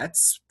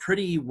 That's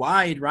pretty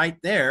wide right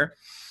there.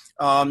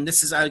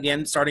 This is,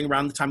 again, starting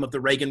around the time of the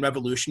Reagan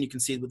Revolution. You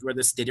can see where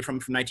this is dated from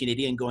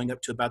 1980 and going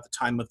up to about the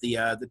time of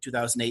the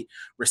 2008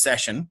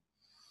 recession.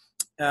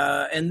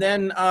 And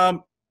then,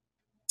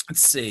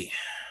 let's see.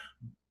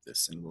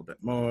 This in a little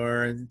bit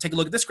more. Take a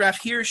look at this graph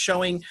here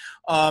showing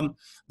the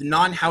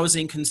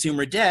non-housing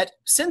consumer debt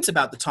since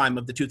about the time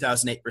of the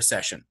 2008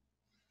 recession.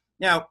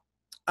 Now,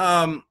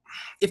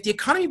 if the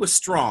economy was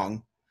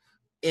strong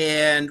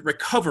and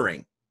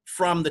recovering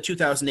from the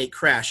 2008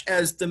 crash,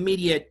 as the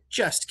media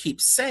just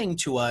keeps saying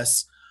to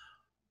us,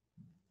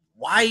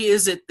 why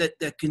is it that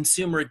the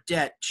consumer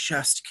debt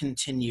just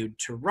continued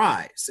to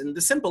rise? And the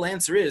simple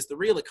answer is the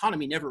real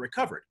economy never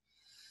recovered.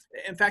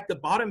 In fact, the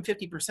bottom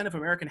 50% of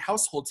American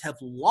households have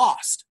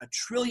lost $1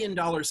 trillion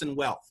in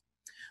wealth.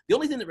 The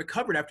only thing that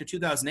recovered after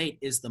 2008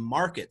 is the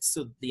markets,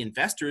 so the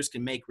investors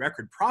can make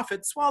record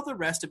profits while the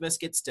rest of us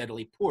get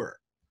steadily poorer.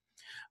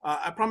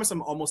 I promise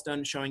I'm almost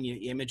done showing you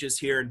images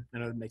here. I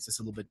know it makes this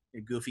a little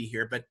bit goofy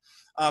here, but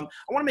I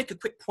want to make a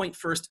quick point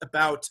first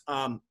about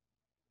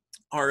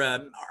our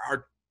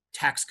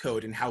tax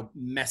code and how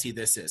messy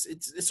this is.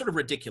 It's sort of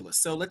ridiculous.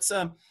 So let's,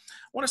 I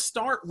want to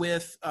start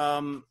with,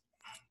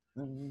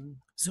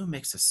 Zoom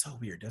makes this so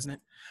weird, doesn't it?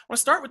 I want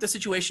to start with the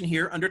situation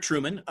here under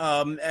Truman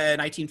in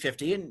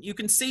 1950, and you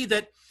can see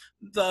that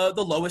the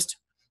lowest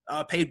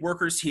paid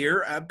workers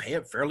here pay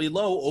a fairly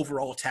low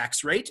overall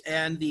tax rate,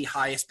 and the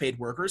highest paid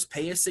workers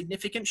pay a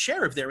significant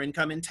share of their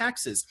income in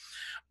taxes.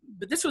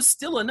 But this was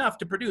still enough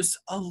to produce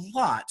a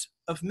lot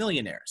of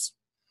millionaires.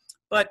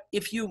 But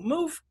if you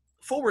move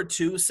forward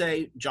to,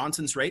 say,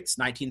 Johnson's rates,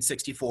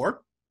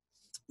 1964,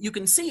 you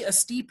can see a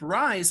steep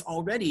rise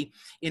already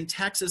in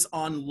taxes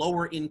on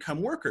lower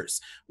income workers,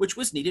 which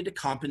was needed to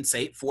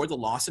compensate for the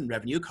loss in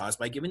revenue caused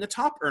by giving the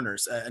top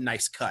earners a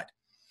nice cut.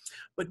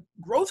 But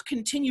growth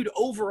continued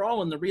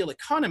overall in the real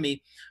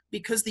economy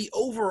because the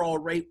overall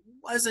rate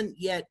wasn't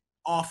yet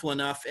awful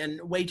enough and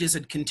wages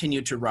had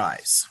continued to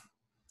rise.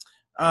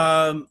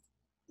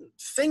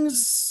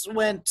 Things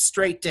went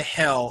straight to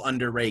hell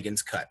under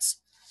Reagan's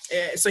cuts.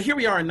 So here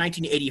we are in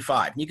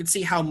 1985, and you can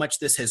see how much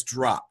this has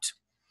dropped.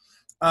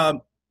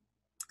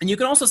 And you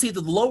can also see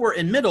that the lower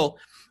and middle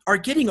are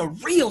getting a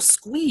real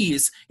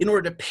squeeze in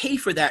order to pay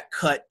for that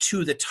cut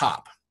to the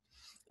top.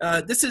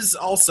 This is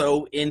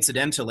also,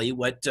 incidentally,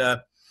 what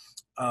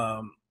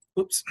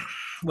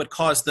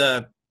caused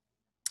the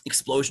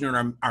explosion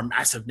in our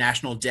massive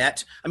national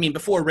debt. I mean,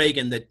 before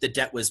Reagan, the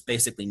debt was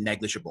basically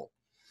negligible.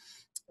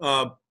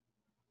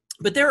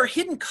 But there are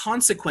hidden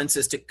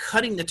consequences to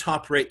cutting the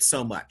top rate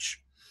so much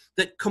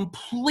that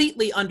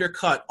completely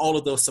undercut all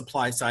of those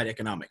supply-side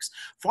economics.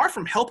 Far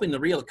from helping the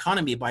real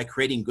economy by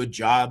creating good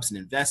jobs and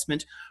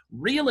investment,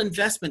 real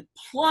investment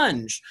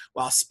plunged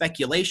while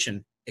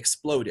speculation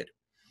exploded.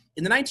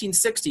 In the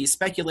 1960s,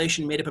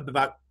 speculation made up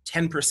about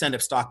 10%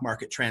 of stock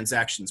market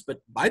transactions, but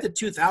by the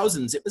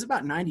 2000s, it was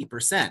about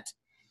 90%.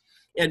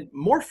 And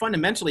more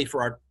fundamentally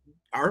for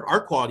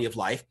our quality of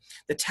life,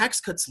 the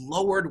tax cuts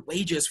lowered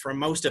wages for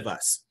most of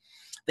us.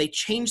 They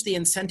changed the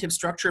incentive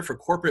structure for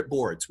corporate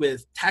boards.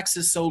 With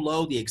taxes so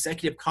low, the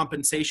executive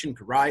compensation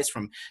could rise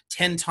from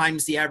 10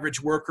 times the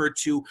average worker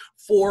to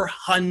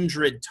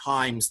 400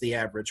 times the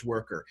average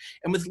worker.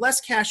 And with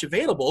less cash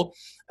available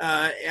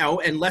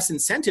and less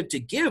incentive to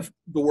give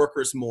the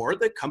workers more,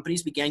 the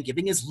companies began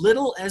giving as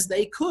little as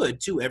they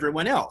could to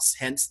everyone else,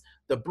 hence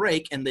the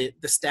break and the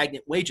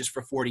stagnant wages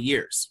for 40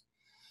 years.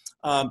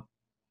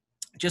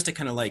 Just to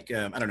kind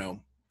of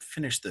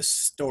finish the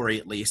story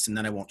at least, and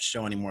then I won't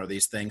show any more of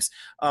these things.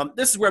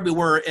 This is where we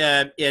were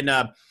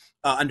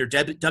under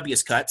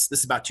W's cuts. This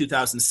is about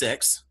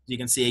 2006. You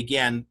can see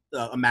again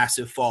a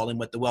massive fall in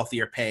what the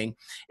wealthy are paying.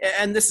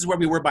 And this is where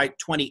we were by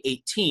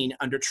 2018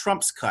 under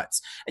Trump's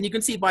cuts. And you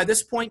can see by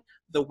this point,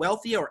 the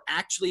wealthy are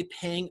actually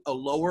paying a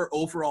lower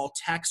overall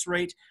tax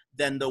rate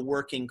than the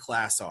working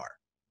class are.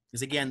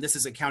 Because again, this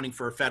is accounting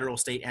for federal,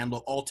 state, and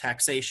all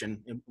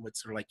taxation,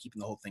 what's sort of like keeping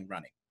the whole thing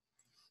running.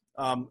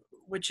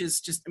 Which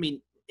is just,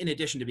 in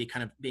addition to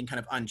being kind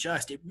of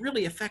unjust, it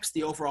really affects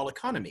the overall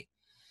economy.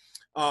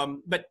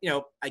 But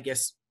I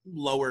guess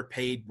lower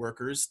paid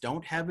workers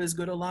don't have as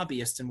good a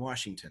lobbyist in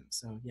Washington.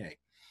 So yay.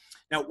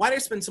 Now, why did I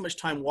spend so much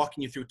time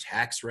walking you through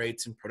tax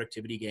rates and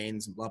productivity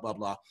gains and blah, blah,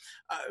 blah?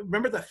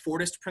 Remember the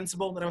Fordist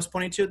principle that I was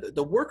pointing to?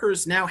 The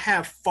workers now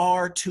have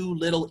far too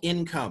little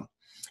income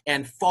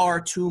and far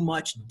too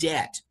much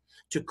debt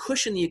to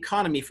cushion the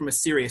economy from a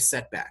serious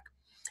setback.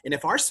 And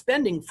if our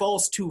spending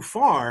falls too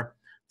far,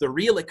 the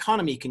real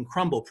economy can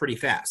crumble pretty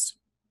fast.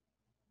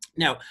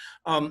 Now,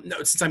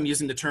 since I'm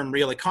using the term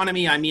real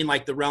economy, I mean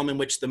like the realm in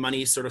which the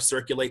money sort of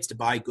circulates to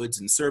buy goods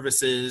and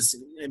services,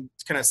 and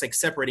kind of like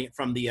separating it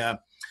from the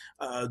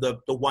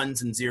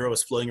ones and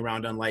zeros floating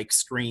around on like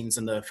screens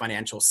in the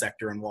financial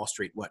sector and Wall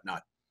Street,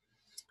 whatnot.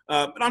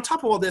 But on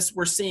top of all this,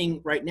 we're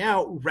seeing right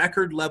now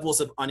record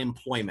levels of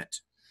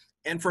unemployment.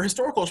 And for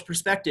historical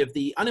perspective,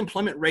 the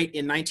unemployment rate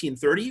in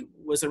 1930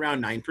 was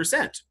around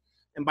 9%.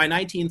 And by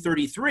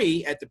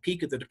 1933, at the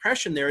peak of the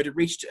Depression there, it had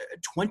reached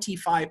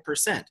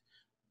 25%.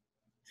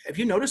 Have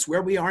you noticed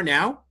where we are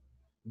now?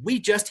 We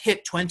just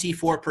hit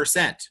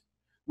 24%.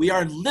 We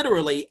are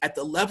literally at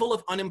the level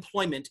of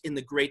unemployment in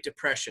the Great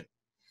Depression,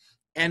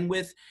 and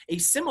with a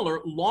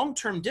similar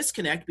long-term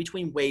disconnect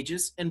between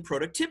wages and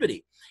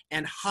productivity,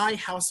 and high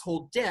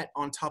household debt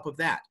on top of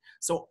that.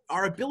 So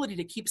our ability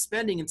to keep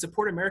spending and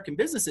support American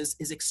businesses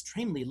is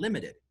extremely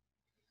limited.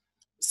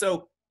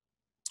 So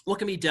what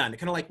can be done? To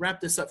kind of like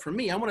wrap this up for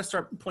me, I want to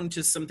start pointing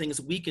to some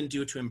things we can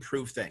do to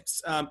improve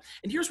things. And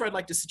here's where I'd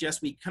like to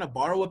suggest we kind of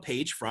borrow a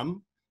page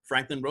from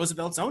Franklin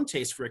Roosevelt's own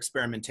taste for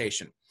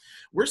experimentation.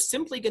 We're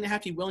simply going to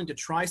have to be willing to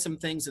try some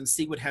things and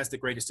see what has the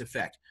greatest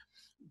effect.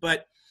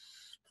 But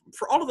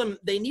for all of them,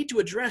 they need to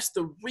address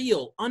the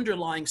real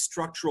underlying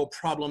structural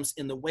problems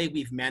in the way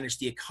we've managed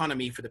the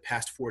economy for the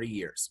past 40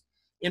 years.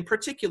 In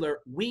particular,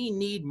 we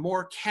need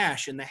more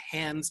cash in the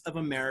hands of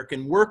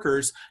American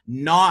workers,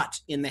 not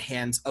in the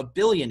hands of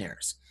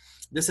billionaires.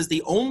 This is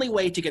the only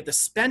way to get the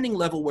spending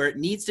level where it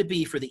needs to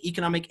be for the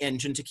economic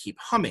engine to keep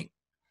humming.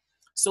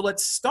 So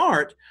let's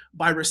start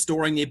by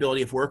restoring the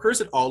ability of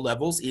workers at all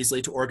levels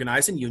easily to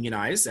organize and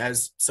unionize,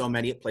 as so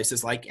many at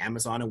places like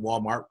Amazon and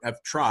Walmart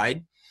have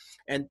tried.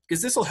 And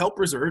because this will help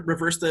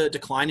reverse the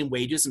decline in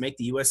wages and make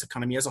the U.S.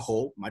 economy as a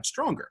whole much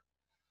stronger.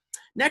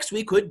 Next,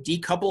 we could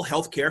decouple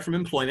healthcare from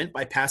employment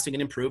by passing an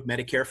improved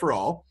Medicare for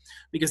all,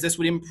 because this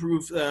would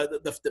improve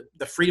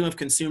the freedom of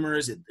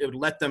consumers. It would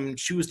let them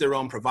choose their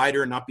own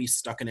provider and not be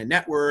stuck in a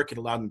network. It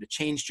allowed them to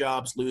change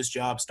jobs, lose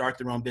jobs, start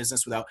their own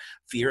business without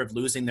fear of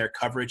losing their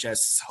coverage,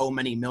 as so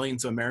many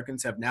millions of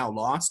Americans have now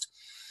lost.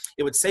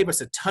 It would save us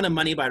a ton of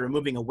money by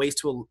removing a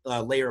wasteful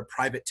layer of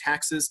private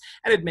taxes,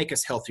 and it'd make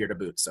us healthier to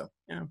boot. So,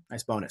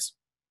 nice bonus.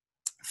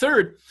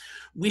 Third,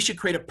 we should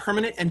create a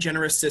permanent and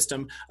generous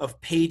system of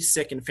paid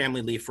sick and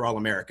family leave for all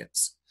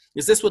Americans,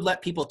 because this would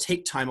let people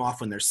take time off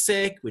when they're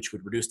sick, which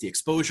would reduce the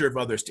exposure of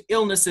others to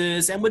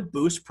illnesses and would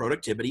boost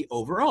productivity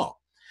overall.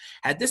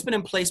 Had this been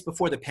in place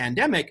before the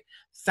pandemic,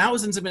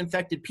 thousands of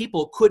infected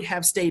people could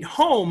have stayed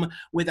home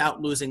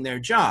without losing their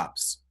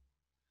jobs.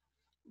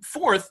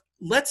 Fourth,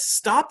 let's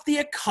stop the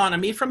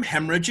economy from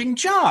hemorrhaging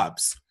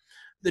jobs.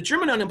 The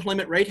German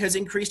unemployment rate has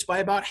increased by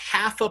about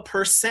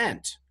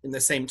 0.5% in the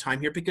same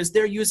time here because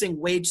they're using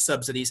wage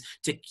subsidies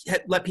to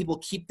let people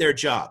keep their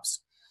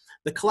jobs.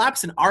 The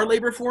collapse in our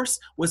labor force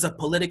was a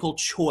political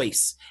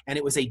choice, and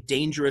it was a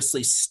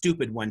dangerously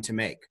stupid one to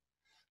make.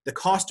 The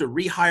cost to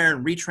rehire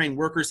and retrain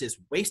workers is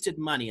wasted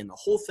money, and the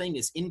whole thing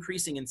is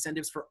increasing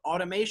incentives for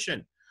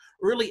automation.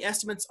 Early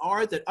estimates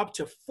are that up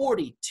to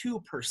 42%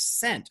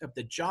 of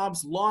the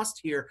jobs lost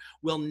here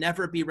will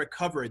never be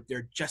recovered.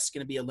 They're just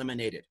going to be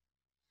eliminated.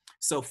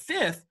 So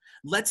fifth,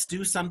 let's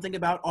do something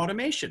about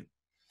automation.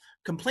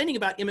 Complaining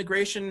about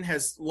immigration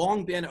has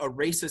long been a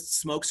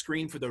racist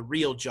smokescreen for the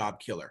real job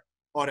killer,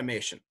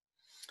 automation.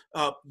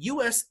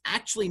 U.S.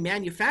 actually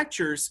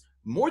manufactures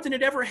more than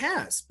it ever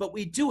has, but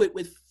we do it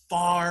with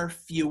far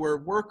fewer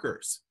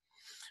workers.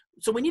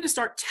 So we need to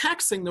start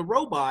taxing the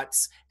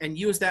robots and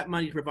use that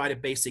money to provide a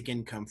basic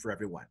income for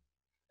everyone.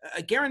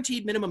 A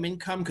guaranteed minimum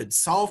income could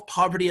solve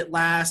poverty at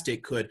last.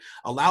 It could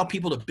allow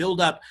people to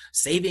build up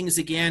savings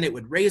again. It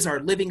would raise our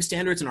living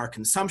standards and our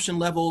consumption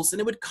levels, and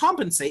it would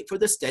compensate for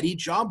the steady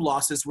job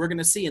losses we're going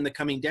to see in the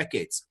coming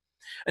decades.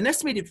 An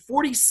estimated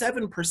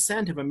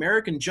 47% of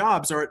American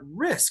jobs are at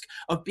risk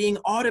of being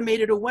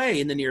automated away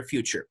in the near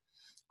future.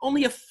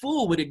 Only a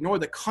fool would ignore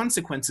the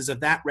consequences of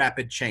that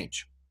rapid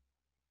change.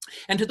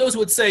 And to those who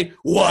would say,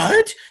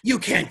 what? You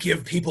can't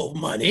give people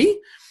money?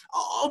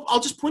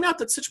 I'll just point out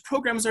that such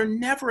programs are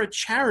never a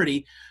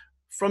charity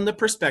from the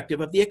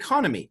perspective of the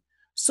economy.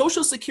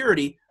 Social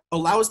Security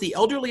allows the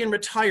elderly and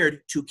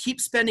retired to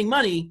keep spending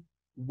money,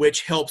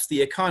 which helps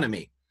the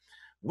economy.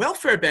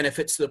 Welfare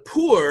benefits to the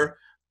poor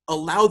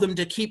allow them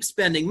to keep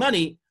spending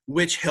money,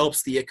 which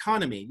helps the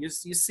economy. You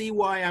see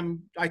why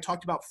I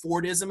talked about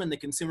Fordism and the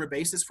consumer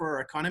basis for our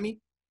economy?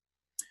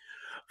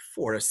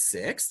 For a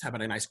sixth, how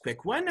about a nice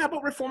quick one? How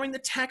about reforming the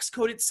tax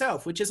code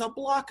itself, which is a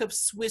block of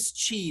Swiss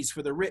cheese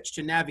for the rich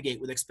to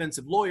navigate with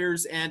expensive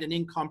lawyers and an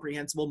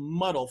incomprehensible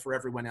muddle for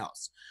everyone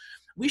else.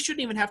 We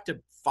shouldn't even have to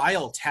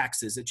file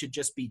taxes. It should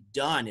just be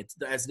done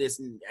as it is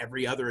in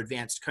every other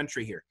advanced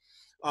country here.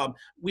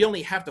 We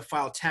only have to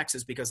file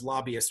taxes because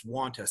lobbyists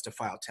want us to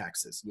file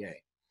taxes.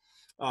 Yay.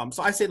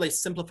 So I say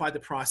let's simplify the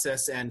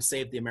process and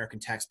save the American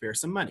taxpayer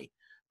some money.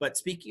 But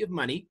speaking of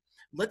money,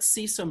 let's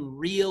see some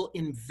real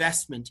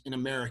investment in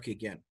America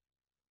again.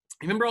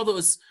 Remember all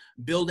those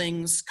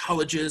buildings,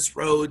 colleges,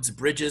 roads,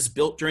 bridges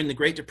built during the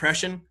Great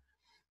Depression?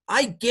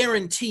 I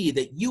guarantee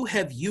that you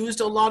have used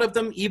a lot of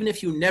them, even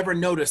if you never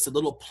noticed the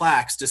little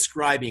plaques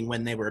describing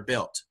when they were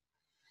built.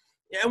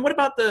 And what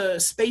about the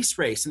space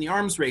race and the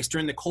arms race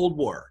during the Cold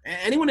War?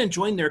 Anyone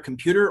enjoying their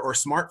computer or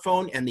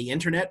smartphone and the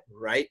internet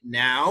right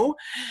now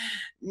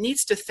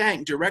needs to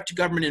thank direct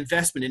government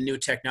investment in new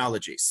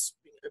technologies.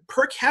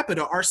 Per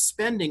capita, our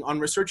spending on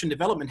research and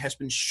development has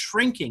been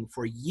shrinking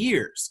for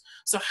years.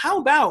 So how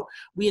about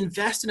we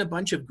invest in a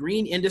bunch of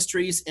green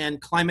industries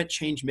and climate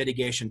change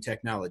mitigation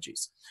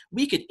technologies?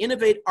 We could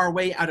innovate our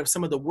way out of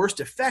some of the worst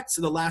effects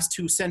of the last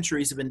 2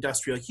 centuries of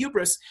industrial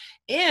hubris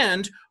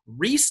and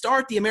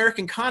restart the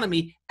American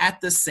economy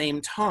at the same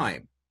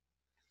time.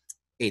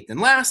 Eighth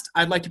and last,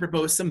 I'd like to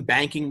propose some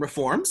banking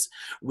reforms.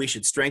 We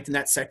should strengthen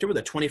that sector with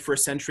a 21st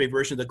century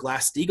version of the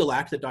Glass-Steagall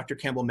Act that Dr.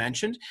 Campbell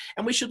mentioned,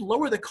 and we should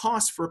lower the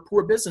cost for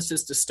poor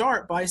businesses to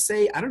start by,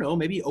 say, I don't know,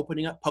 maybe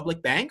opening up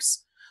public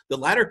banks. The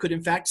latter could,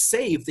 in fact,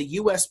 save the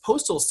U.S.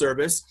 Postal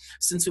Service,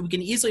 since we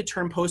can easily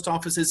turn post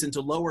offices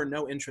into lower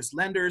no-interest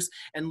lenders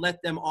and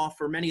let them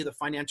offer many of the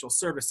financial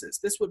services.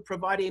 This would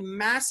provide a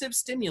massive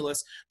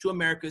stimulus to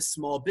America's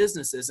small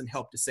businesses and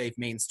help to save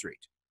Main Street.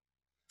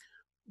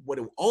 What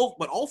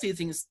all these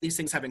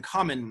things have in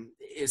common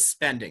is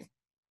spending.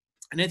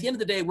 And at the end of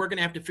the day, we're going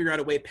to have to figure out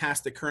a way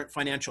past the current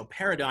financial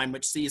paradigm,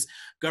 which sees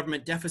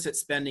government deficit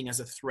spending as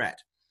a threat.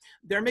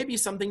 There may be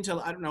something to,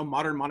 I don't know,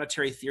 modern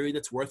monetary theory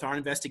that's worth our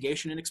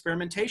investigation and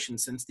experimentation,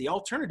 since the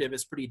alternative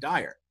is pretty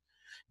dire.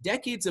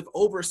 Decades of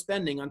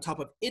overspending on top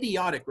of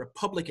idiotic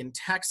Republican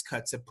tax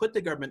cuts have put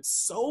the government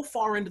so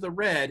far into the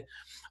red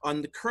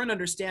on the current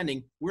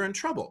understanding we're in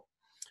trouble.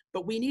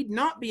 But we need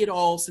not be at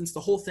all, since the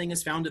whole thing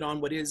is founded on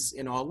what is,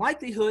 in all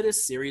likelihood, a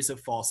series of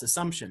false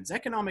assumptions.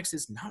 Economics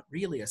is not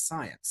really a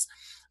science.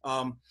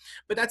 But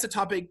that's a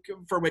topic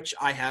for which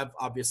I have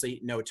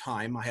obviously no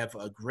time. I have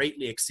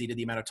greatly exceeded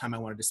the amount of time I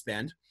wanted to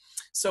spend.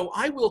 So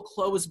I will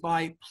close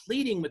by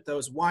pleading with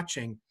those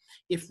watching.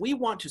 If we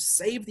want to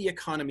save the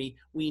economy,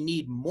 we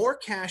need more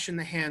cash in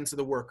the hands of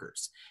the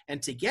workers.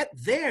 And to get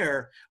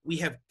there, we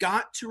have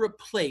got to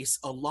replace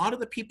a lot of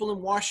the people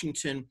in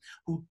Washington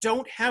who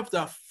don't have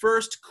the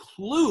first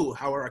clue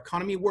how our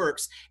economy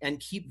works and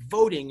keep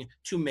voting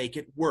to make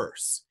it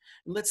worse.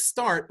 And let's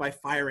start by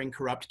firing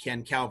corrupt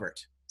Ken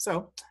Calvert.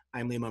 So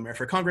I'm Liam O'Meara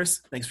for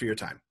Congress. Thanks for your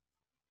time.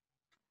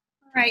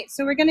 All right,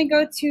 so we're going to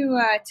go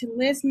to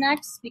Liz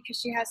next because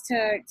she has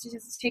to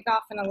just take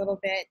off in a little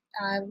bit.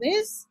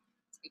 Liz?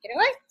 Take it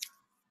away.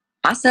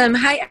 Awesome.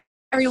 Hi,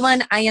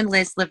 everyone. I am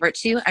Liz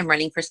Lavertu. I'm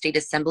running for state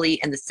assembly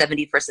in the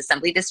 71st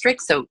Assembly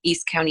District, so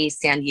East County,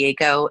 San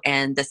Diego,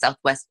 and the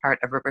southwest part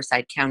of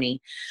Riverside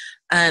County.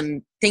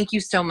 Thank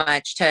you so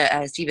much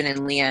to Stephen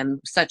and Liam.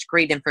 Such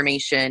great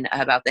information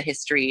about the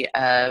history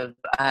of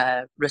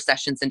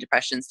recessions and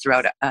depressions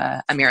throughout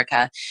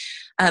America.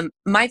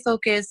 My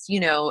focus,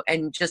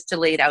 and just to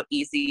lay it out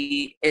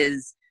easy,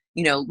 is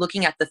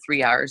looking at the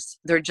 3 R's,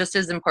 they're just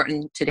as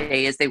important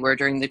today as they were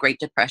during the Great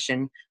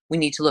Depression. We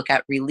need to look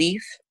at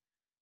relief,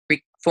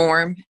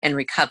 reform, and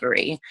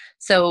recovery.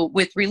 So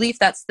with relief,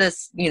 that's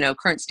this,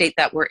 current state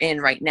that we're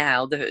in right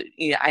now.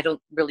 I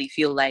don't really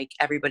feel like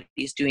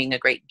everybody's doing a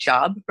great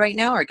job right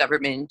now. Our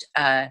government,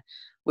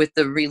 with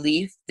the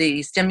relief,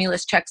 the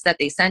stimulus checks that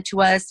they sent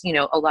to us,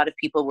 a lot of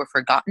people were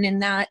forgotten in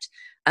that.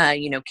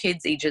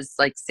 Kids ages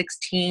like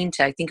 16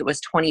 to I think it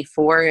was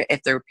 24,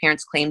 if their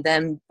parents claimed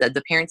them,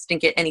 the parents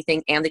didn't get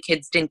anything and the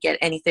kids didn't get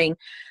anything.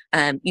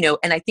 And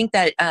I think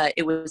that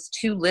it was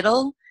too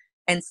little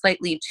and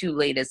slightly too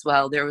late as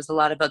well. There was a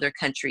lot of other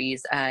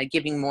countries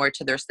giving more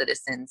to their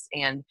citizens,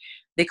 and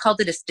they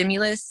called it a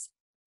stimulus,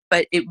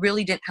 but it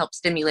really didn't help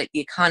stimulate the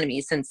economy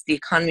since the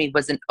economy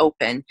wasn't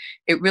open.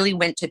 It really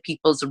went to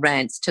people's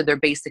rents, to their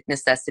basic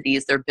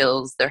necessities, their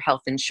bills, their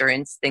health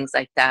insurance, things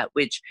like that,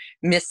 which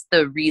missed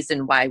the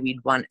reason why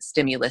we'd want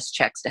stimulus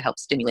checks to help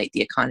stimulate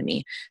the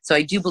economy. So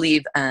I do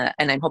believe, and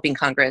I'm hoping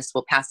Congress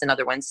will pass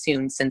another one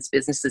soon since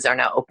businesses are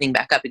now opening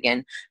back up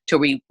again, to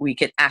we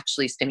could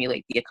actually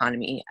stimulate the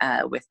economy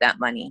with that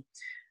money.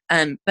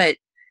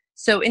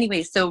 So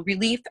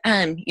relief,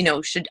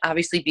 should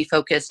obviously be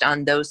focused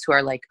on those who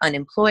are like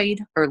unemployed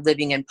or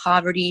living in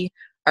poverty,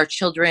 our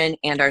children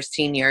and our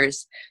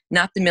seniors,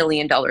 not the $1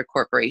 million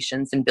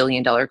corporations and $1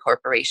 billion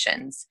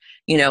corporations.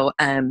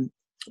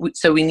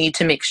 So we need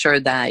to make sure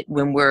that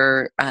when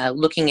we're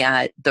looking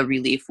at the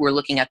relief, we're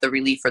looking at the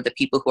relief for the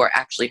people who are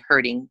actually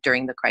hurting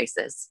during the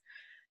crisis.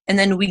 And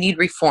then we need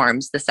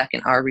reforms, the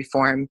second R,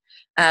 reform.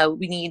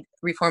 We need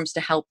reforms to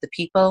help the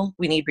people.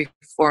 We need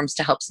reforms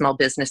to help small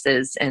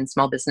businesses and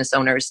small business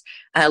owners.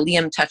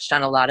 Liam touched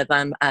on a lot of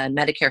them.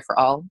 Medicare for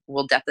all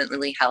will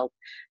definitely help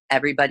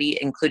everybody,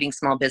 including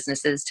small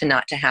businesses,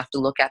 to have to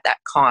look at that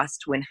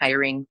cost when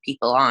hiring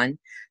people on.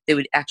 They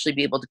would actually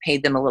be able to pay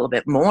them a little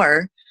bit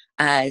more,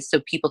 so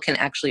people can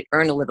actually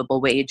earn a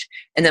livable wage.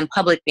 And then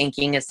public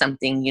banking is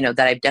something,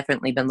 that I've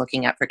definitely been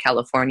looking at for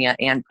California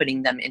and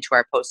putting them into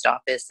our post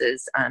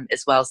offices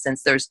as well,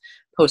 since there's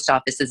post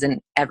offices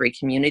in every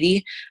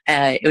community.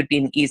 It would be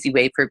an easy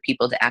way for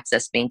people to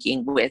access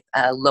banking with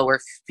lower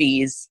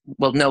fees,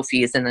 no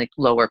fees, and like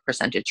lower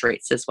percentage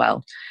rates as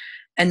well.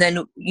 And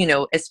then,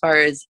 as far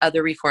as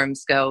other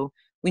reforms go,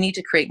 we need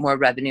to create more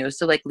revenue.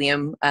 So like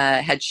Liam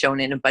had shown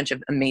in a bunch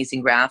of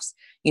amazing graphs,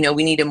 we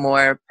need a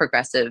more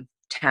progressive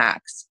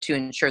tax to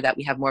ensure that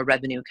we have more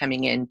revenue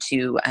coming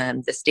into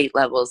the state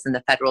levels and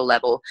the federal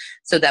level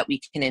so that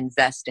we can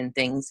invest in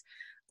things.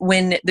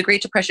 When the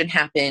Great Depression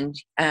happened,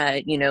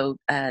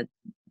 the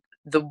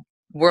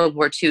World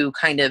War II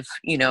kind of,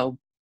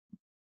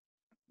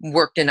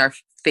 worked in our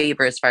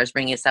favor as far as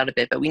bringing us out of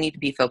it, but we need to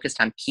be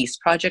focused on peace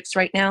projects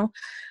right now.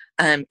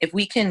 If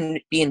we can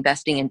be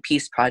investing in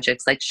peace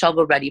projects, like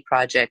shovel-ready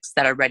projects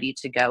that are ready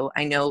to go.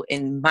 I know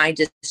in my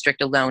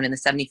district alone, in the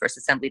 71st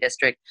Assembly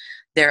District,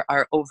 there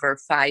are over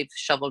 5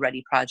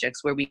 shovel-ready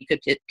projects where we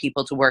could get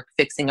people to work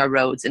fixing our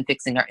roads and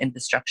fixing our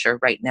infrastructure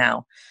right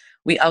now.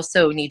 We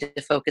also need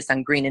to focus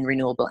on green and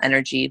renewable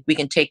energy. We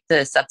can take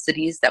the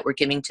subsidies that we're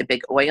giving to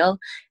big oil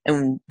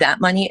and that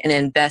money and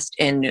invest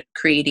in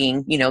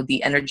creating,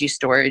 the energy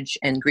storage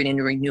and green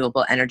and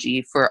renewable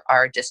energy for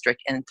our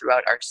district and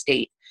throughout our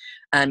state.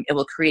 It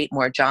will create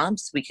more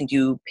jobs. We can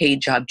do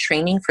paid job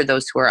training for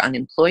those who are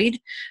unemployed.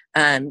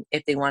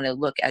 If they want to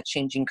look at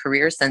changing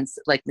careers, since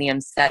like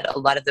Liam said, a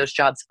lot of those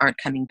jobs aren't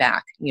coming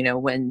back.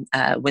 When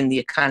the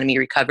economy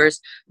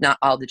recovers, not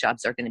all the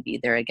jobs are going to be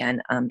there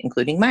again,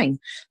 including mine.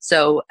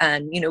 So,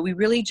 we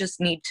really just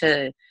need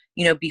to,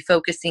 be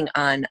focusing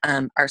on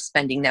our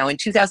spending now. In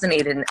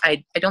 2008, and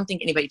I don't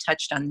think anybody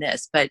touched on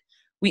this, but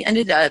we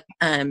ended up,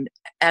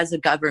 as a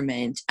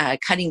government,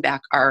 cutting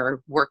back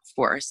our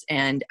workforce,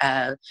 and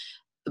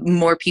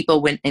more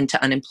people went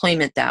into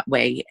unemployment that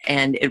way,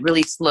 and it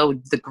really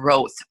slowed the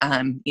growth,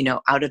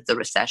 out of the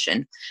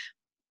recession.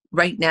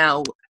 Right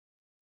now,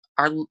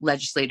 our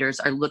legislators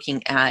are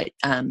looking at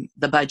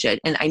the budget,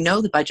 and I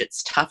know the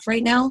budget's tough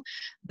right now,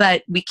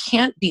 but we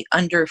can't be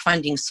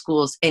underfunding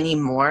schools any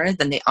more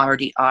than they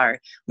already are.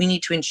 We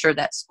need to ensure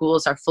that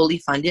schools are fully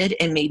funded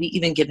and maybe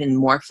even given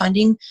more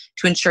funding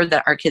to ensure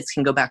that our kids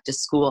can go back to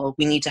school.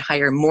 We need to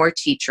hire more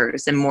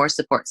teachers and more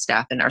support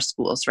staff in our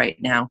schools right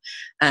now.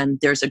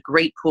 There's a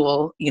great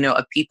pool,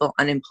 of people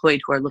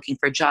unemployed who are looking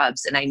for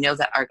jobs, and I know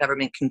that our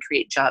government can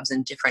create jobs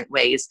in different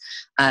ways.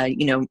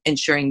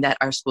 Ensuring that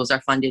our schools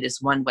are funded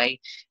is one way,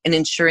 and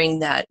ensuring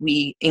that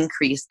we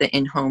increase the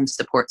in-home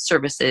support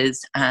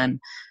services,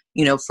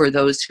 for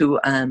those who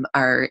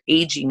are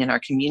aging in our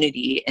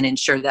community, and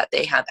ensure that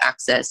they have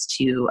access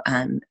to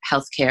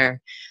healthcare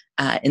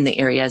in the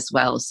area as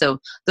well. So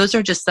those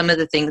are just some of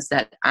the things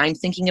that I'm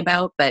thinking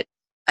about, but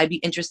I'd be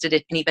interested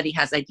if anybody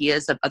has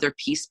ideas of other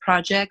peace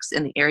projects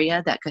in the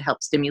area that could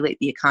help stimulate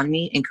the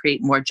economy and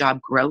create more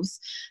job growth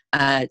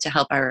to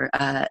help our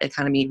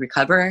economy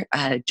recover.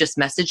 Just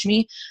message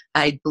me.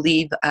 I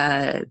believe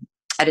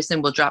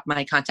Edison will drop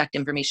my contact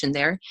information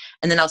there.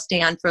 And then I'll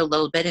stay on for a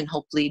little bit and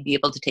hopefully be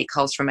able to take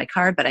calls from my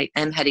car, but I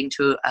am heading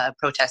to a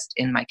protest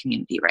in my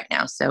community right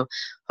now. So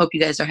hope you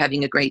guys are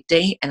having a great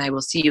day, and I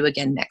will see you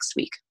again next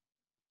week.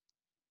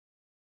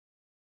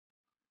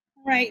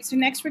 All right, so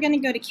next we're going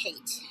to go to Kate.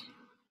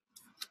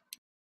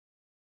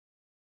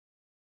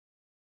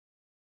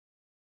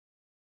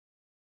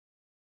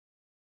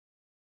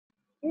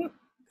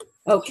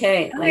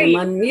 Okay, I am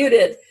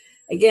unmuted.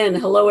 Again,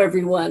 hello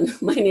everyone.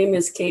 My name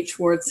is Kate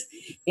Schwartz,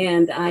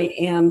 and I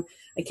am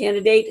the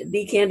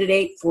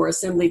candidate for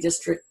Assembly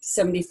District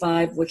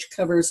 75, which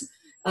covers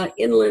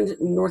inland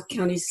North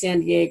County,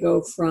 San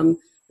Diego, from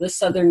the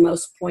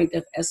southernmost point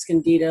of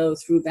Escondido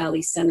through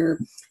Valley Center,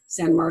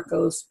 San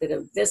Marcos, bit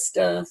of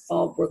Vista,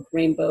 Fallbrook,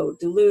 Rainbow,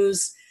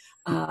 Duluth,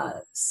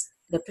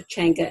 the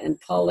Pechanga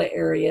and Paula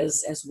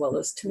areas, as well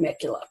as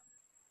Temecula.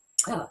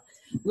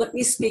 Let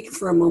me speak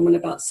for a moment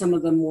about some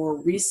of the more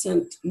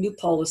recent new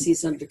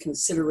policies under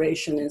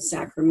consideration in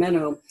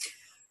Sacramento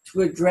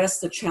to address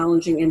the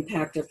challenging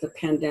impact of the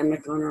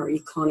pandemic on our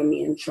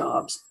economy and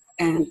jobs,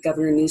 and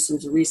Governor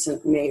Newsom's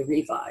recent May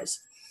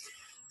revise.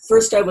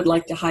 First, I would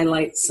like to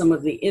highlight some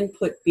of the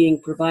input being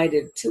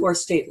provided to our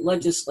state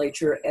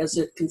legislature as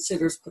it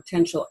considers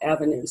potential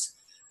avenues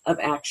of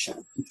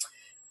action.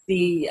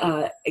 The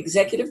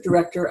executive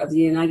director of the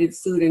United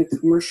Food and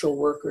Commercial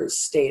Workers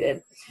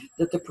stated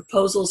that the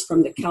proposals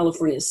from the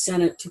California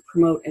Senate to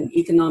promote an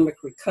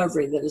economic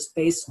recovery that is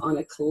based on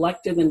a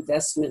collective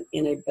investment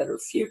in a better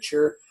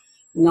future,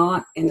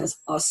 not an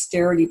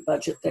austerity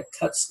budget that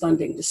cuts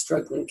funding to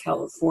struggling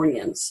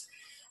Californians,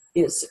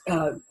 is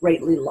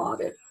greatly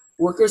lauded.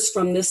 Workers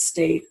from this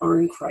state are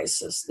in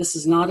crisis. This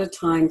is not a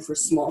time for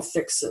small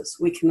fixes.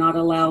 We cannot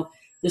allow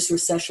this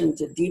recession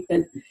to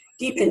deepen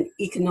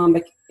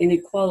economic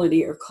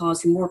inequality or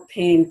cause more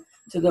pain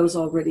to those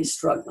already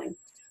struggling.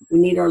 We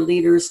need our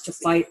leaders to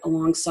fight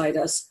alongside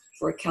us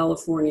for a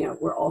California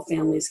where all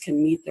families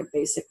can meet their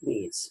basic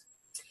needs.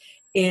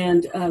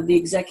 And the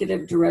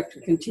executive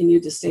director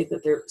continued to state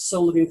that they're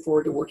so looking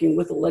forward to working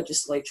with the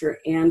legislature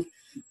and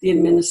the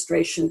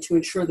administration to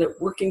ensure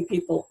that working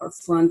people are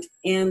front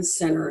and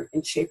center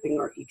in shaping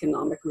our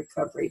economic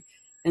recovery,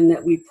 and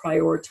that we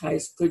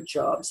prioritize good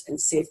jobs and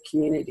safe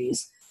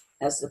communities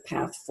as the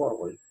path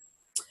forward.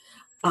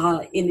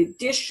 In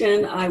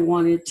addition, I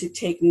wanted to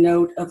take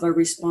note of a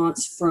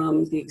response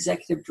from the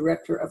executive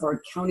director of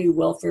our County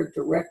Welfare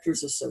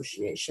Directors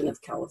Association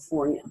of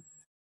California.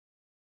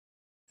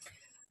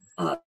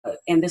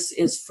 And this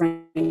is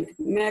Frank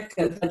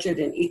Mecca. Budget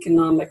and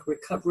economic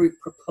recovery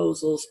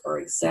proposals are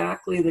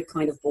exactly the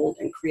kind of bold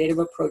and creative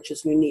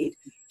approaches we need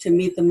to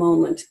meet the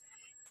moment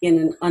in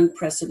an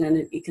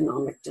unprecedented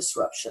economic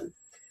disruption.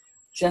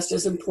 Just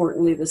as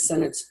importantly, the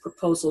Senate's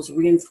proposals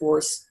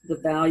reinforce the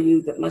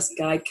value that must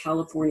guide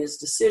California's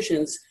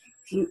decisions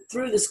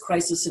through this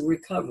crisis and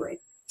recovery.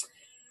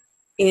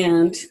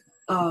 And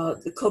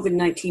the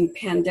COVID-19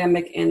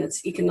 pandemic and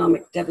its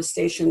economic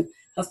devastation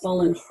have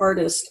fallen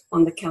hardest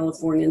on the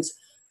Californians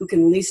who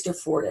can least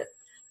afford it.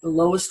 The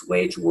lowest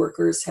wage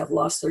workers have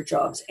lost their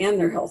jobs and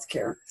their health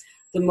care.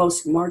 The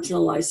most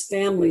marginalized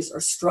families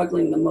are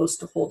struggling the most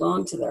to hold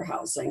on to their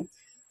housing.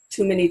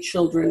 Too many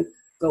children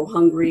go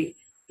hungry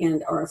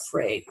and are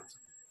afraid.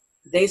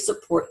 They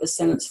support the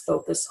Senate's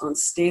focus on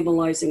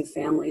stabilizing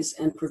families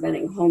and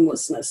preventing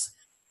homelessness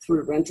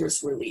through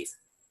renters relief.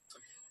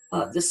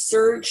 The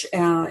surge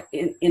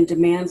in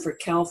demand for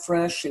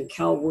CalFresh and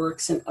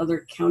CalWorks and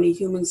other county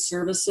human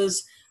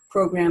services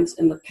programs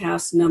in the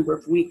past number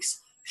of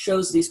weeks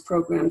shows these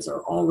programs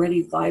are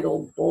already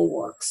vital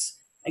bulwarks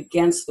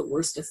against the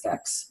worst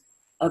effects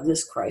of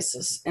this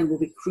crisis and will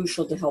be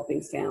crucial to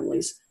helping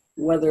families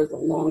weather the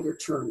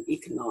longer-term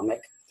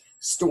economic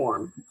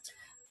storm.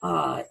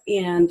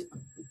 And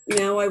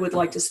now I would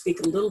like to speak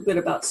a little bit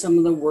about some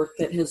of the work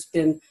that has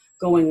been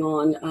going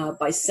on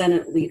by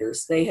Senate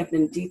leaders. They have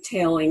been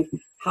detailing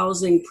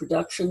housing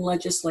production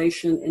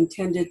legislation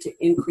intended to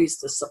increase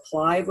the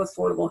supply of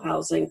affordable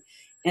housing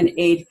and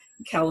aid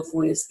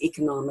California's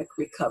economic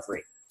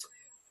recovery.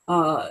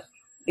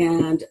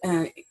 And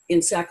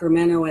in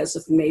Sacramento, as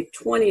of May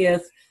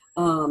 20th,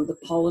 the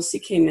policy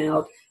came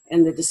out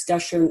and the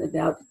discussion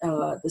about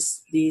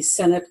the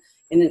Senate,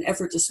 in an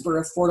effort to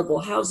spur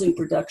affordable housing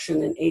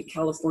production and aid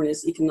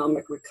California's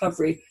economic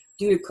recovery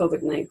due to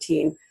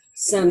COVID-19,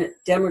 Senate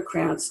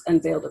Democrats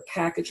unveiled a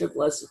package of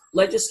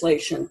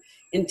legislation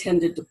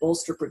intended to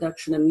bolster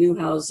production of new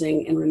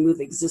housing and remove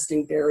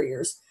existing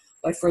barriers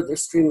by further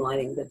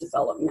streamlining the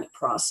development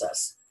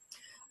process.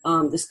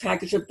 This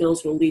package of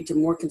bills will lead to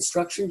more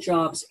construction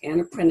jobs and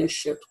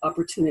apprenticeship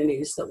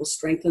opportunities that will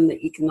strengthen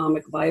the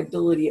economic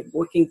viability of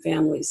working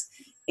families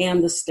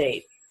and the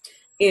state.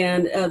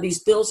 And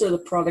these bills are the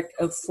product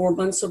of 4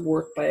 months of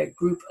work by a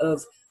group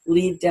of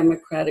lead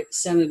Democratic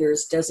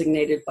senators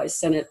designated by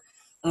Senate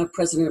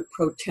President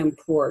pro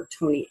tempore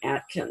Tony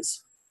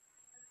Atkins.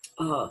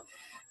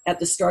 At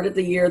the start of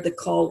the year,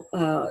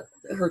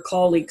 her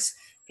colleagues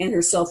and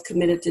herself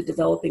committed to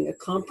developing a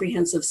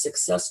comprehensive,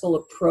 successful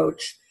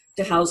approach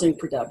to housing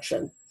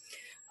production.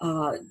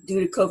 Due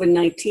to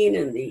COVID-19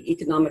 and the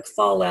economic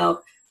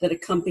fallout that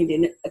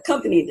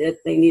accompanied it,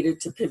 they needed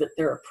to pivot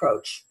their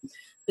approach.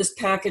 This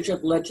package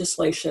of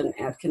legislation,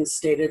 Atkins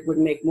stated, would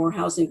make more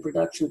housing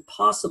production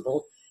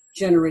possible,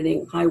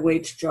 generating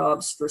high-wage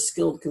jobs for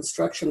skilled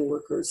construction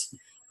workers,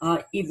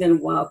 even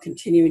while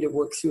continuing to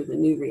work through the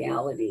new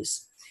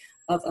realities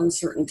of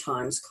uncertain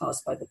times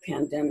caused by the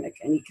pandemic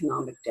and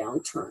economic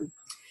downturn.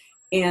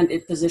 And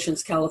it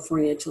positions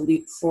California to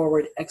leap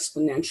forward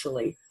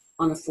exponentially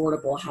on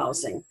affordable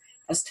housing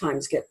as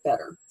times get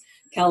better.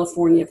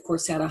 California, of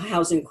course, had a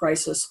housing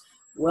crisis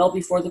well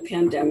before the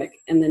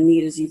pandemic, and the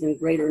need is even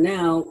greater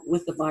now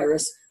with the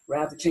virus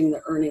ravaging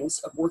the earnings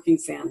of working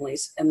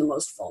families and the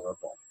most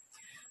vulnerable.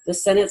 The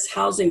Senate's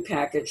housing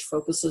package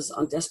focuses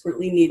on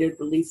desperately needed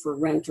relief for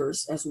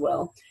renters as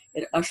well.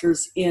 It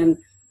ushers in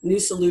new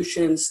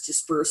solutions to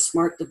spur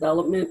smart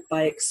development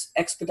by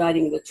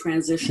expediting the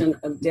transition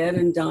of dead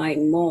and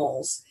dying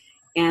malls,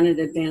 and it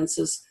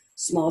advances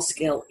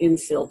small-scale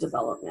infill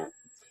development.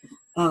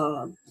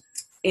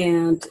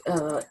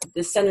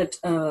 The Senate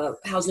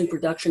housing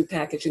production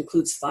package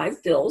includes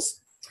 5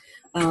 bills,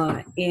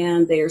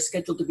 and they are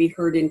scheduled to be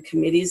heard in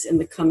committees in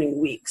the coming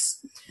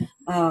weeks.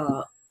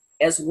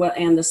 As well,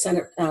 and the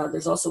Senate,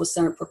 there's also a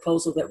Senate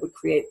proposal that would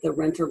create the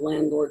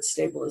Renter-Landlord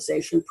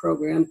Stabilization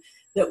Program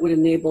that would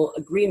enable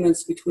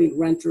agreements between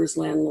renters,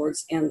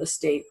 landlords, and the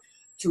state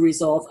to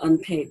resolve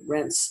unpaid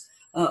rents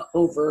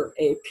over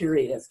a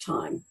period of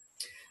time.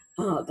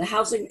 The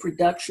housing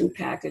production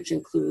package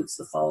includes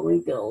the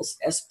following bills: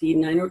 SB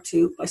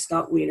 902 by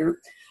Scott Wiener.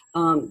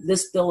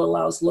 This bill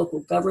allows local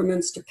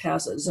governments to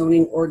pass a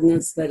zoning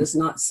ordinance that is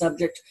not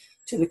subject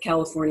to the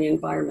California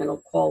Environmental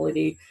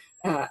Quality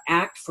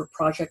Act for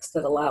projects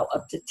that allow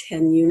up to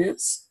 10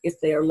 units if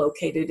they are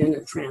located in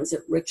a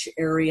transit-rich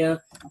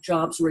area,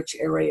 jobs-rich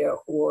area,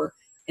 or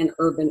an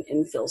urban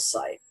infill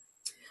site.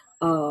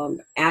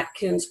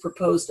 Atkins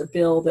proposed a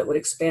bill that would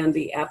expand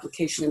the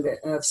application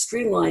of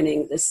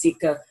streamlining the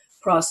SECA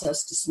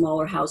process to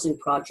smaller housing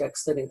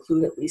projects that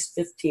include at least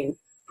 15%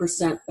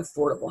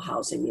 affordable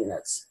housing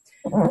units.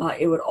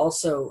 It would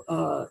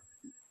also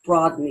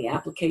broaden the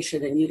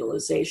application and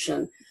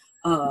utilization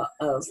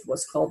of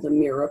what's called the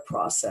MIRA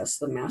process,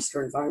 the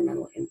Master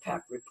Environmental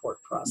Impact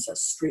Report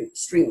process,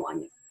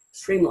 streamlining,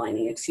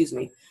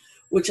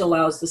 which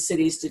allows the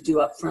cities to do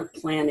upfront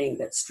planning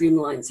that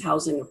streamlines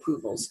housing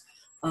approvals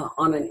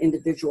on an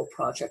individual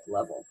project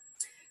level.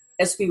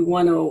 SB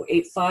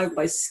 1085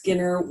 by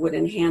Skinner would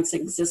enhance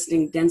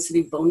existing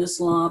density bonus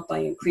law by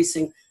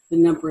increasing the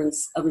number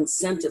of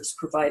incentives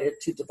provided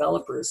to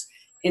developers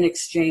in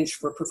exchange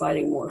for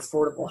providing more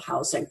affordable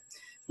housing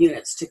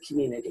units to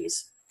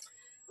communities.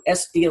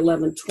 SB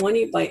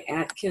 1120 by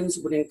Atkins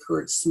would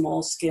encourage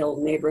small-scale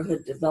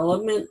neighborhood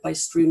development by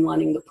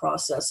streamlining the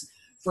process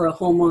for a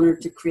homeowner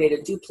to create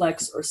a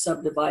duplex or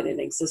subdivide an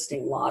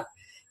existing lot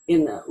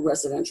in a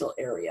residential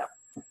area.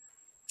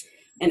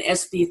 And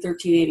SB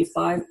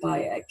 1385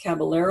 by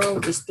Caballero,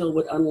 this bill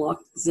would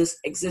unlock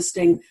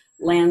existing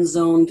land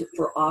zoned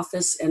for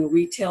office and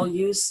retail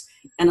use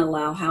and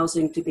allow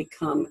housing to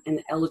become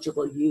an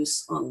eligible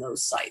use on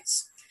those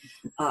sites.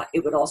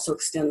 It would also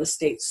extend the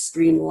state's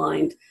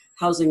streamlined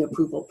housing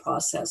approval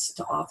process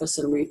to office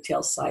and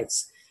retail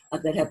sites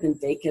that have been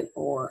vacant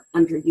or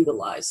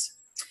underutilized.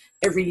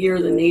 Every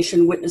year, the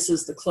nation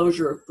witnesses the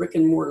closure of brick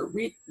and mortar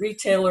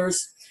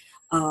retailers,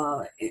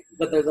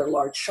 whether they're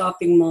large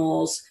shopping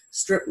malls,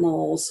 strip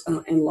malls,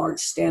 and large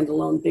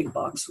standalone big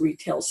box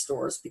retail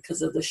stores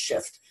because of the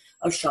shift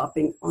of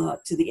shopping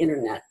to the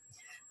internet.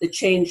 The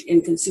change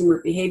in consumer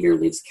behavior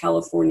leaves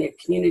California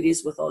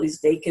communities with all these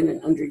vacant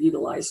and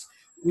underutilized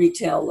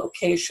retail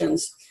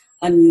locations,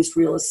 unused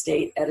real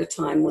estate at a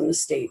time when the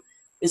state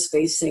is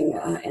facing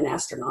an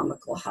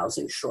astronomical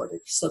housing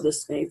shortage. So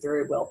this may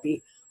very well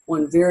be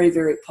one very,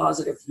 very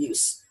positive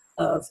use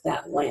of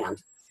that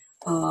land.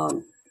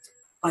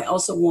 I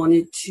also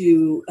wanted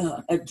to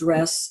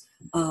address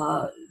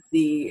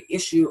the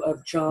issue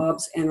of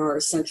jobs and our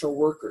essential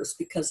workers,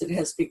 because it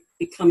has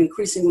become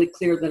increasingly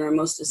clear that our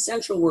most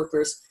essential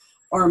workers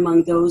are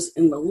among those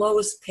in the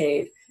lowest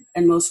paid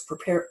and most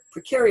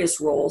precarious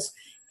roles,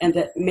 and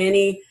that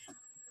many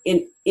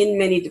in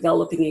many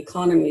developing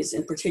economies,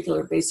 in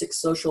particular, basic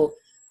social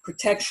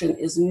protection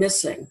is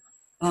missing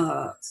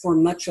for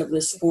much of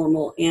this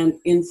formal and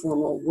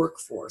informal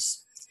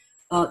workforce.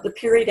 The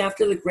period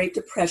after the Great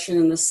Depression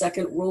and the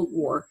Second World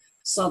War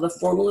saw the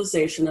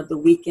formalization of the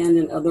weekend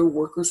and other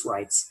workers'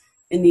 rights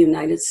in the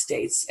United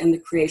States and the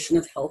creation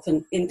of health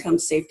and income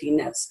safety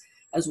nets,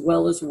 as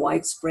well as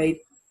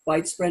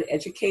widespread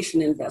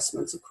education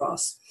investments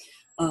across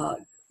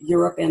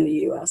Europe and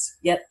the US.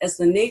 Yet, as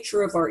the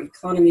nature of our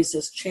economies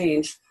has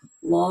changed,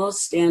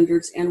 laws,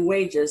 standards, and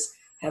wages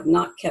have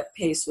not kept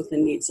pace with the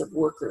needs of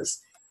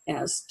workers,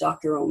 as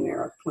Dr.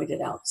 O'Mara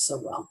pointed out so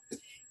well.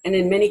 And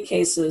in many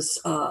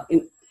cases,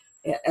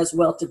 as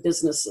well to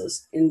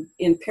businesses.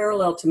 In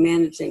parallel to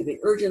managing the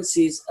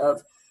urgencies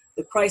of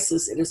the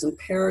crisis, it is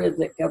imperative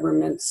that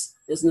governments,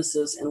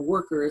 businesses, and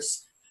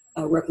workers,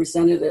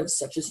 representatives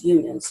such as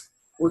unions,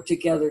 work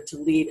together to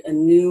lead a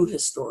new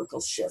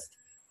historical shift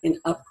in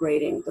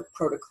upgrading the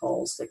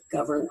protocols that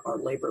govern our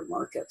labor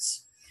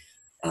markets.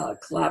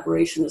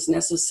 Collaboration is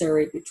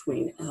necessary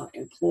between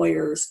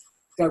employers,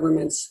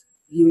 governments,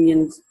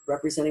 unions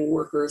representing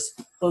workers,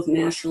 both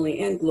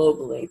nationally and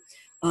globally,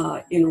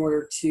 in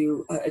order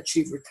to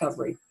achieve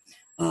recovery.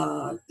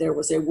 There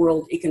was a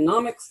World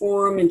Economic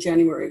Forum in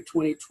January of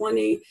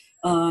 2020,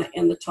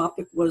 and the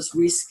topic was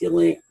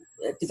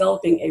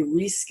developing a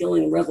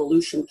reskilling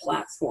revolution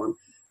platform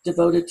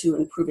devoted to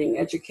improving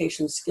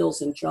education,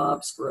 skills, and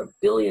jobs for 1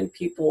 billion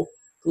people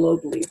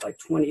globally by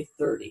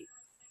 2030.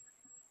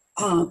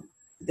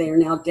 They are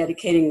now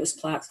dedicating this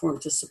platform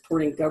to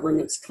supporting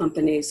governments,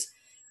 companies,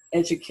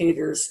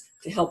 educators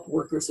to help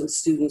workers and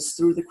students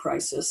through the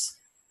crisis,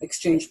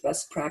 exchange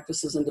best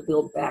practices, and to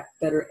build back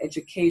better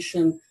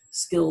education,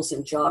 skills,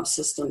 and job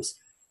systems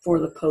for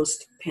the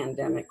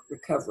post-pandemic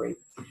recovery.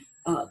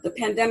 The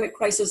pandemic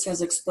crisis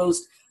has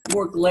exposed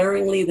more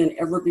glaringly than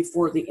ever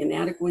before the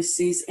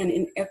inadequacies and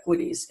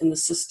inequities in the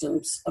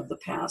systems of the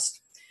past.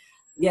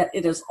 Yet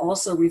it has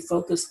also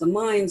refocused the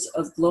minds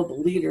of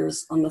global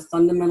leaders on the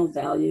fundamental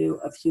value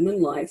of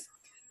human life,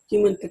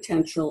 human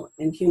potential,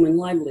 and human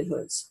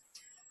livelihoods.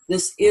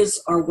 This is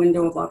our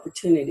window of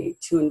opportunity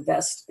to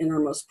invest in our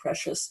most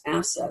precious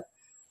asset,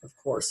 of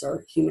course,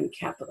 our human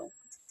capital.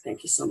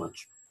 Thank you so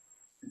much.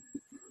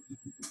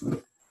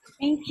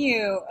 Thank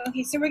you.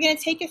 Okay, so we're going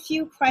to take a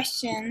few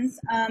questions,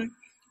 and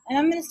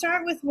I'm going to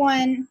start with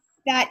one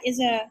that is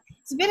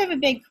it's a bit of a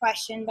big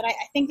question, but I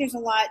think there's a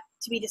lot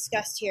to be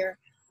discussed here.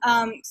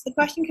 So the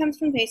question comes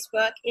from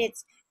Facebook.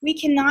 It's, we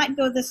cannot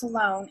go this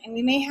alone, and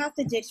we may have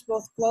to ditch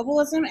both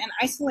globalism and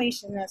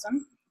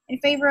isolationism in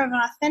favor of an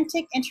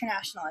authentic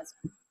internationalism.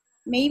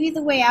 Maybe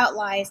the way out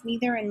lies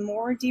neither in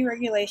more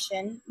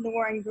deregulation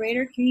nor in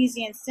greater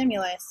Keynesian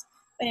stimulus,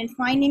 but in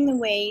finding the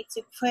way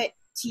to put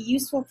to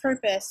useful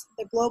purpose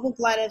the global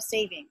glut of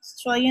savings,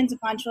 trillions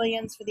upon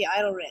trillions for the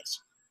idle rich.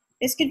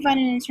 This could fund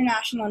an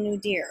international New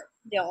Deal,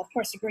 of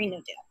course, a Green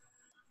New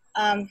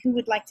Deal. Who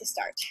would like to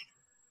start?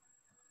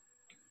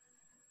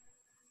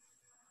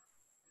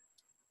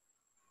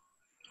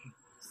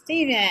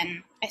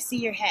 Stephen, I see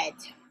your head.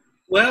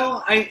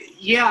 Well,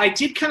 I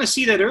did kind of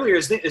see that earlier.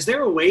 Is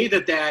there a way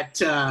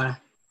that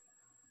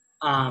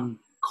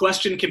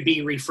question can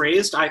be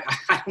rephrased? I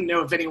don't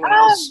know if anyone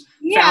else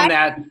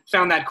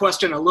found that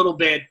question a little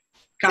bit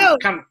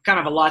kind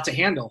of a lot to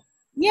handle.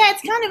 Yeah,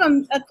 it's kind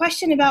of a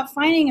question about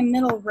finding a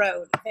middle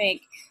road, I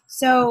think.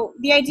 So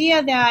the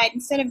idea that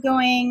instead of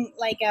going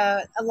like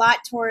a lot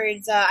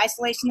towards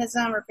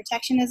isolationism or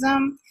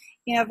protectionism,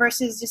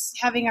 versus just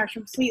having our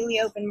completely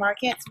open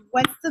markets,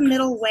 what's the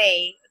middle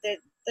way?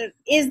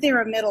 Is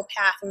there a middle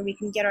path where we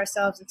can get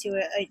ourselves into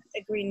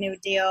a Green New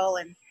Deal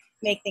and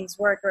make things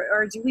work,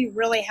 or do we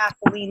really have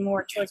to lean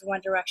more towards one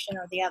direction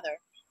or the other?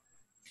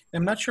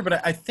 I'm not sure,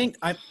 but I think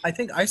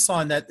I saw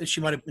in that she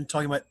might have been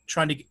talking about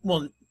trying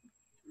to,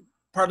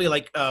 partly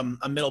like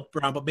a middle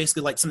ground, but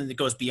basically like something that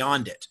goes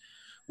beyond it,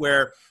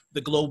 where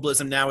the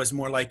globalism now is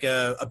more like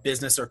a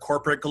business or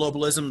corporate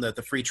globalism,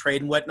 the free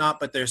trade and whatnot,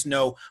 but there's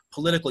no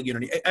political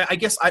unity. I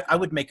guess I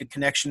would make a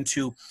connection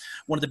to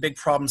one of the big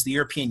problems the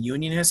European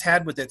Union has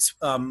had with its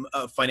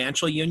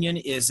financial union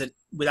is that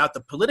without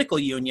the political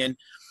union,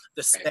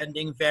 the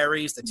spending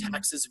varies, the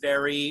taxes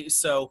vary,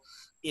 so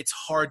it's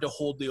hard to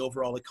hold the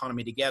overall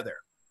economy together.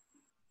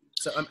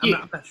 So I'm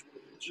not sure.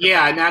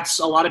 Yeah, and that's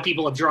a lot of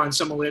people have drawn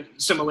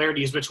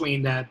similarities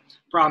between the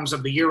problems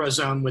of the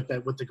Eurozone with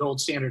the gold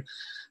standard.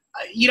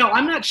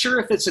 I'm not sure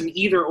if it's an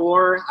either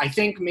or. I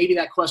think maybe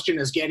that question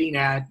is getting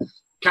at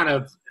kind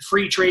of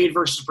free trade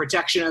versus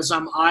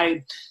protectionism.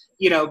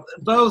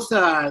 Both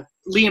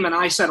Liam and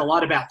I said a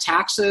lot about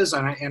taxes,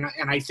 and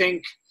I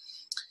think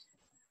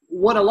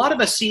what a lot of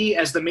us see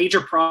as the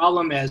major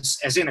problem as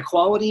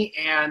inequality,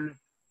 and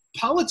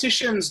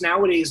politicians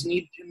nowadays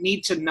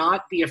need to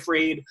not be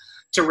afraid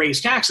to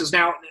raise taxes.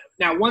 Now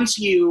once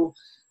you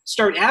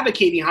start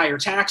advocating higher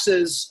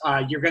taxes,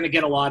 you're going to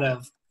get a lot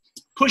of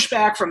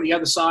pushback from the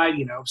other side.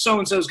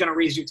 So-and-so is going to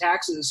raise your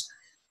taxes,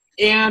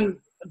 and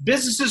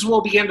businesses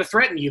will begin to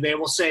threaten you. They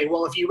will say,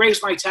 well, if you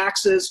raise my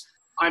taxes,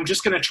 I'm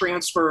just going to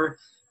transfer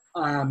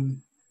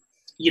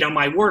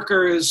my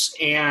workers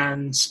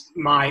and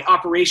my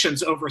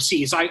operations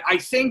overseas. I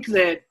think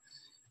that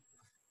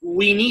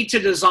we need to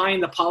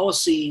design the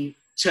policy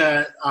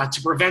to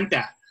prevent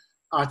that,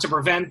 to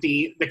prevent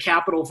the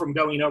capital from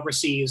going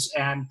overseas.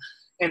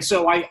 And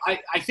so I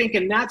think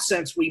in that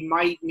sense, we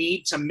might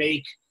need to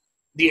make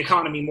the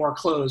economy more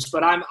closed.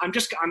 But I'm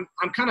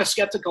kind of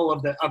skeptical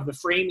of the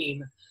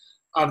framing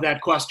of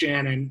that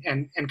question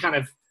and kind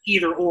of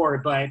either or.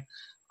 But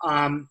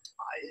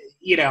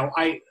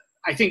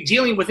I think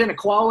dealing with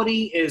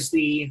inequality is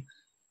the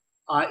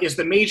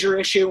major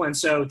issue, and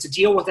so to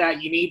deal with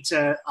that, you need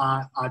to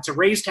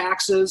raise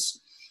taxes,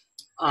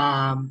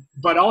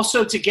 but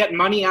also to get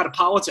money out of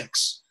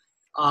politics.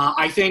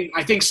 I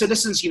think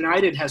Citizens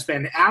United has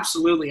been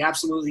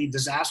absolutely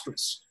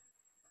disastrous,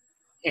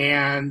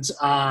 and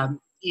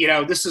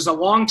this is a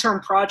long-term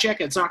project.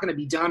 It's not going to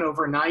be done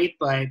overnight,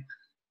 but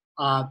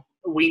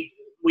we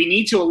we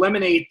need to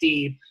eliminate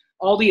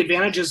all the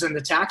advantages in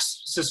the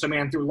tax system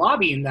and through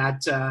lobbying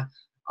that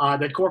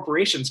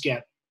corporations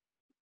get.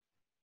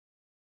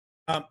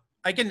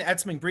 I can add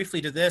something briefly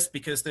to this,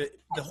 because the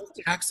whole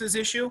taxes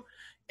issue,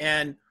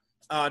 and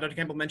Dr.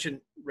 Campbell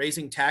mentioned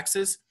raising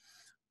taxes.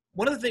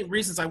 One of the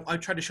reasons I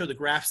try to show the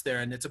graphs there,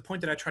 and it's a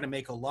point that I try to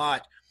make a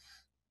lot,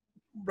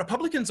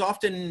 Republicans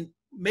often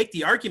make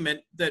the argument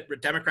that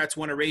Democrats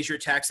want to raise your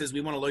taxes, we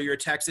want to lower your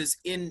taxes.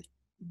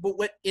 But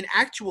what in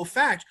actual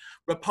fact,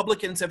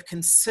 Republicans have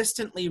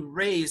consistently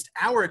raised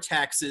our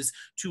taxes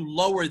to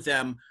lower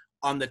them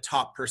on the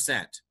top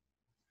percent.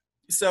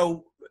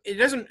 So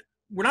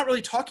we're not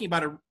really talking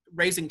about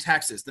raising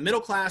taxes. The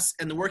middle class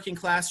and the working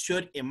class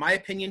should, in my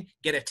opinion,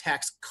 get a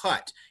tax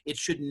cut. It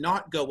should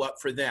not go up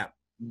for them.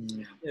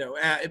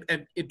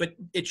 But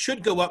it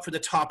should go up for the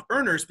top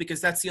earners, because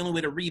that's the only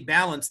way to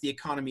rebalance the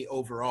economy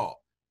overall.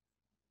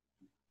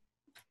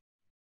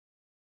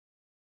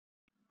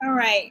 All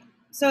right.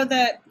 So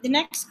the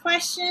next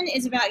question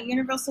is about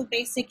universal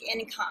basic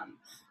income.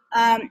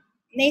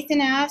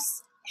 Nathan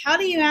asks, how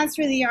do you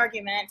answer the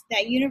argument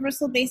that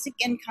universal basic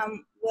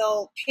income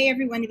will pay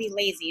everyone to be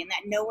lazy and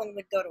that no one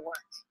would go to work?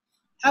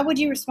 How would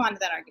you respond to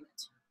that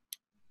argument?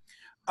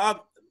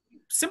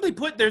 Simply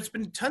put, there's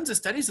been tons of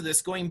studies of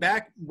this going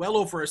back well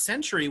over a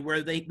century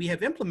where we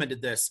have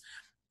implemented this.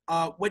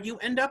 What you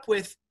end up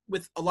with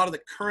a lot of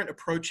the current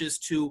approaches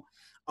to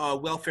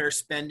welfare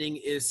spending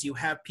is you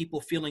have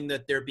people feeling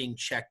that they're being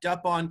checked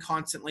up on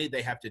constantly.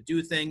 They have to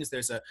do things.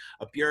 There's a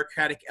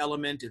bureaucratic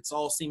element. It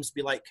all seems to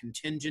be like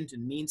contingent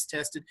and means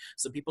tested.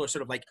 So people are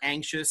sort of like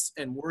anxious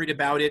and worried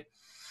about it.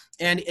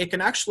 And it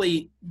can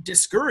actually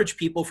discourage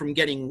people from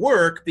getting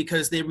work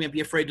because they may be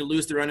afraid to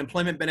lose their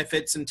unemployment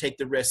benefits and take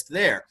the risk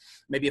there.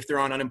 Maybe if they're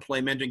on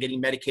unemployment or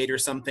getting Medicaid or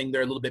something,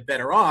 they're a little bit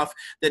better off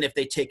than if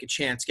they take a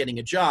chance getting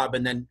a job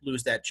and then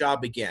lose that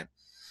job again.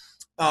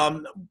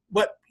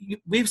 What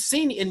we've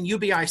seen in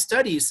UBI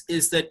studies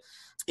is that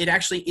it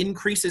actually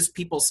increases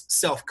people's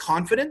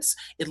self-confidence.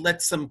 It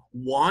lets them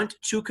want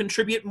to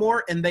contribute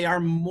more, and they are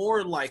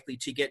more likely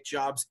to get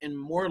jobs and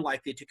more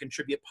likely to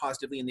contribute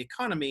positively in the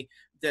economy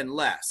than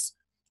less.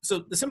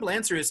 So the simple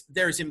answer is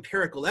there's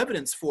empirical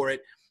evidence for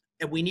it,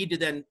 and we need to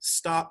then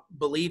stop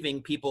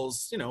believing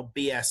people's,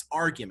 BS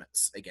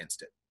arguments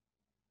against it.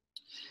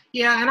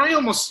 Yeah, and I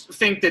almost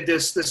think that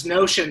this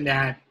notion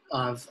that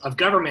of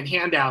government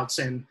handouts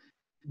and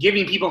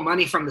giving people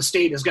money from the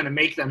state is going to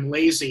make them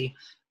lazy,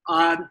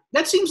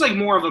 that seems like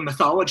more of a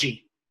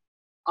mythology.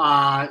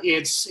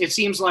 It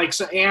seems like,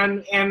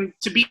 and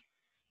to be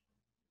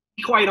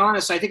quite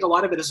honest, I think a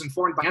lot of it is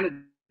informed by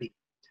identity.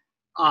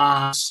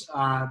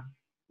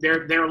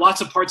 There are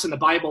lots of parts in the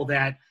Bible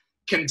that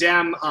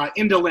condemn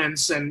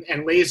indolence and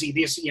lazy.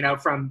 These,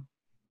 from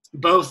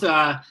both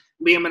Liam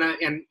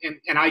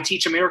and I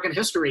teach American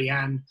history,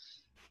 and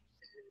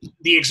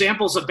the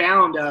examples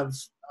abound of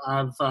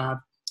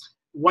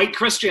white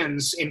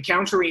Christians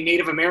encountering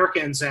Native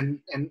Americans and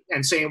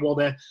saying, well,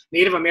 the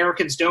Native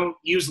Americans don't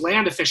use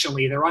land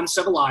efficiently, they're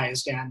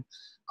uncivilized, and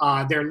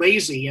they're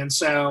lazy. And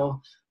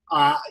so,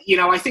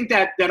 I think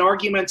that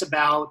argument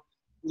about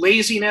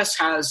laziness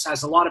has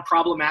a lot of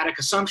problematic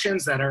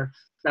assumptions that are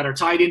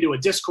tied into a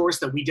discourse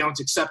that we don't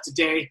accept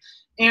today.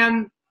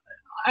 And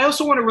I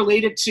also want to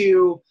relate it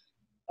to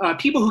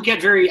people who get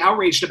very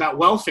outraged about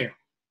welfare,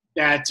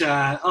 that,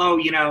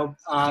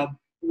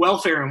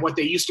 welfare and what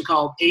they used to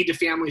call aid to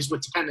families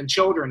with dependent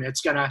children, it's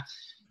going to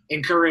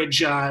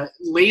encourage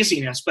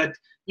laziness. But,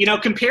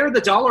 compare the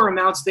dollar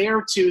amounts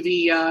there to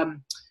the,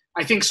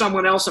 I think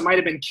someone else, it might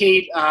have been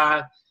Kate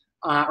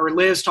or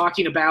Liz,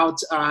 talking about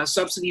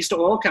subsidies to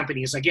oil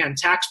companies. Again,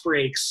 tax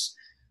breaks,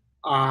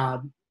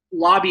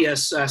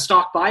 lobbyists,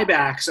 stock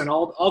buybacks, and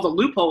all the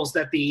loopholes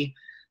that the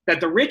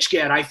rich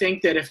get. I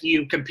think that if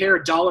you compare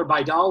dollar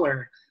by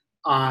dollar,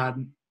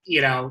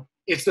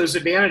 it's those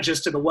advantages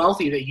to the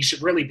wealthy that you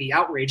should really be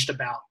outraged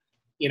about,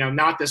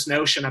 not this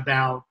notion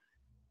about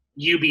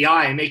UBI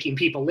and making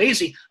people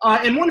lazy.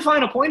 And one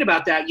final point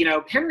about that,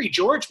 Henry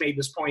George made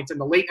this point in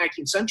the late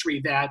 19th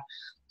century that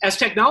as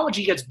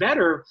technology gets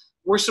better,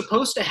 we're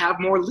supposed to have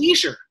more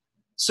leisure.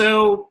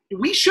 So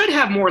we should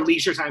have more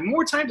leisure time,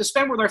 more time to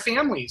spend with our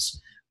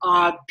families.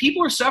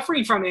 People are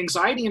suffering from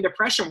anxiety and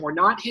depression. We're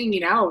not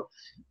hanging out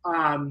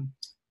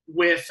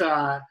with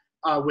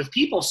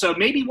people. So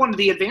maybe one of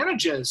the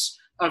advantages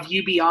of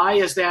UBI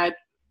is that,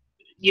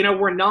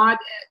 we're not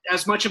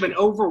as much of an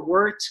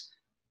overworked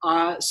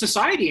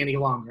society any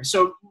longer.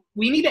 So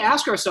we need to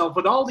ask ourselves,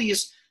 with all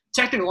these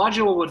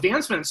technological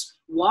advancements,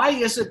 why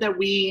is it that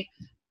we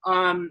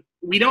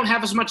don't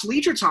have as much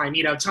leisure time,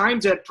 time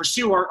to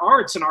pursue our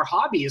arts and our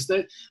hobbies?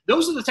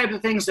 Those are the type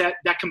of things that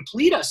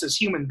complete us as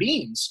human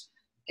beings.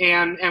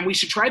 And we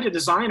should try to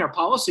design our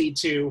policy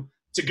to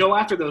go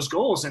after those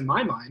goals, in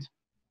my mind.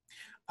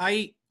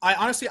 I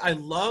honestly, I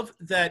love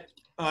that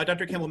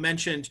Dr. Campbell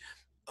mentioned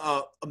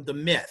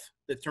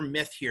the term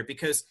myth here,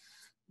 because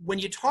when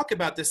you talk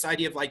about this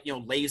idea of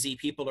lazy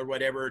people or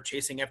whatever,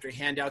 chasing after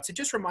handouts, it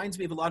just reminds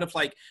me of a lot of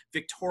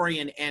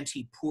Victorian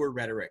anti-poor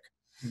rhetoric.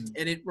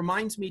 And it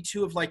reminds me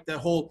too of the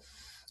whole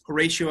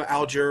Horatio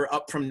Alger,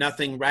 up from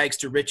nothing, rags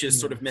to riches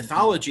sort of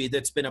mythology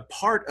that's been a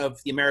part of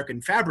the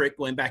American fabric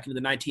going back into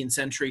the 19th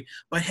century,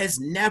 but has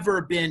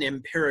never been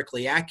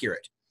empirically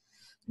accurate.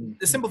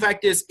 The simple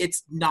fact is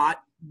it's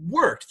not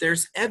worked.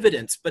 There's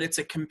evidence, but it's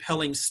a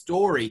compelling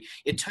story.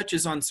 It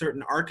touches on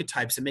certain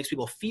archetypes. It makes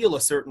people feel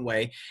a certain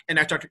way. And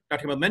as Dr.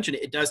 Campbell mentioned,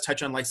 it does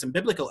touch on like some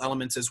biblical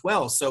elements as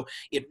well. So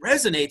it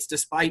resonates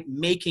despite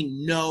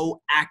making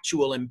no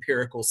actual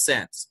empirical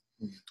sense.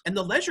 And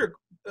the leisure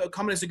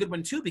comment is a good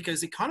one too,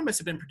 because economists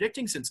have been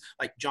predicting since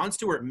like John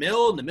Stuart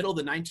Mill in the middle of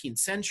the 19th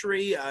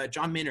century,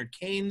 John Maynard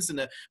Keynes in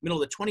the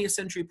middle of the 20th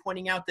century,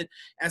 pointing out that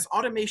as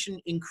automation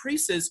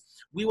increases,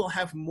 we will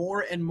have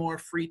more and more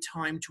free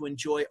time to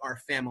enjoy our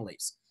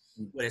families.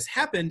 What has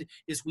happened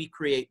is we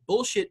create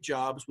bullshit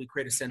jobs. We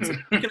create a sense of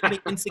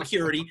economic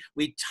insecurity.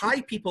 We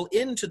tie people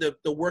into the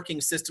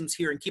working systems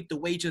here and keep the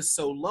wages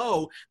so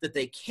low that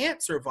they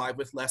can't survive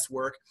with less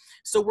work.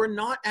 So we're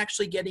not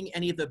actually getting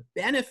any of the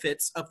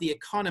benefits of the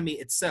economy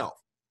itself.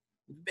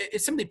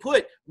 It's simply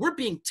put, we're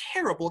being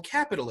terrible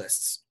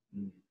capitalists.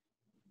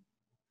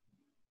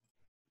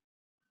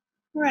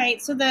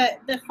 Right. So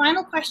the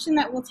final question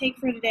that we'll take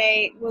for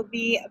today will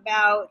be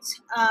about,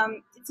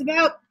 it's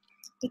about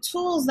the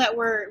tools that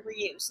were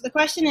used. So the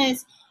question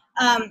is,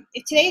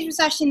 if today's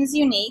recession is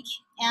unique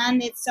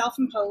and it's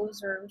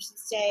self-imposed, or we should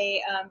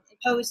say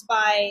imposed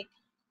by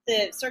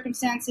the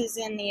circumstances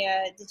and the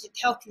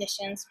health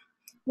conditions,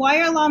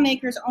 why are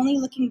lawmakers only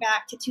looking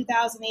back to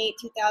 2008,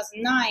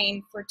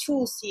 2009 for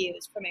tools to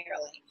use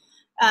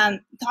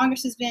primarily?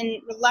 Congress has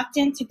been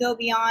reluctant to go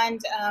beyond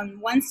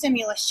one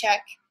stimulus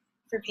check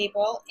for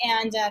people,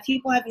 and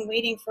people have been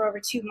waiting for over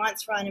 2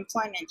 months for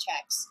unemployment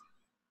checks.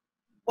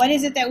 What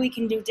is it that we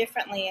can do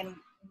differently, and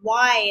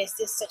why is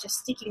this such a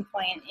sticking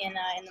point in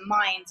the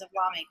minds of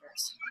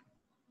lawmakers?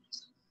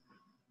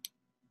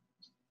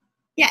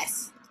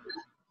 Yes,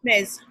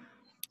 Liz.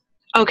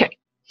 Okay.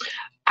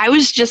 I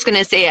was just going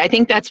to say, I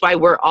think that's why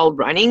we're all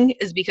running,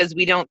 is because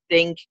we don't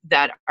think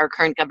that our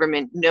current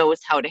government knows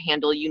how to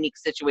handle unique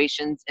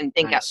situations and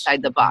think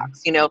outside the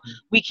box. You know,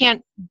 we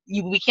can't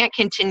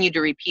continue to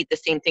repeat the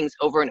same things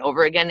over and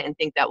over again and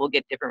think that we'll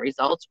get different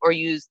results, or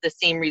use the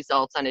same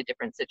results on a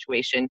different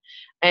situation.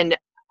 And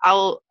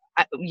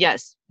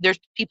yes, there's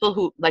people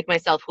who, like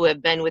myself, who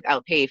have been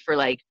without pay for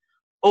like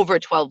over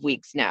 12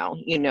 weeks now,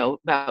 you know,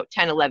 about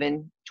 10,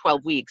 11,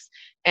 12 weeks,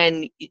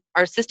 and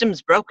our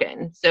system's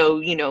broken.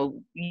 So, you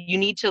know, you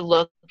need to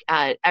look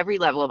at every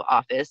level of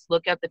office,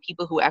 look at the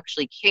people who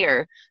actually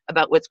care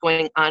about what's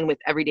going on with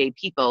everyday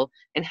people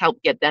and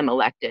help get them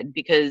elected.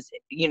 Because,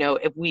 you know,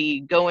 if we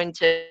go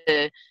into,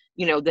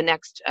 you know, the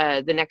next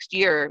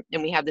year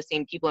and we have the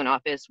same people in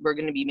office, we're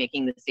going to be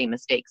making the same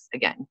mistakes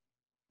again.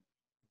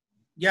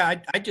 Yeah,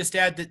 I'd just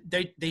add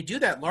that they do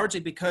that largely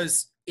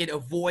because it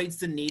avoids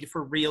the need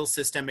for real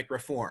systemic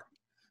reform.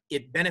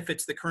 It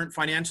benefits the current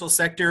financial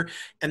sector,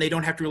 and they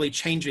don't have to really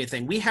change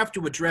anything. We have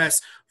to address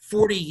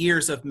 40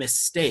 years of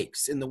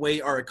mistakes in the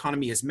way our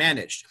economy is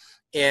managed.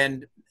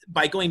 And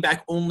by going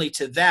back only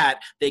to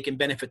that, they can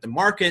benefit the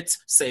markets,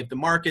 save the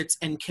markets,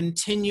 and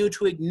continue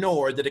to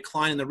ignore the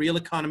decline in the real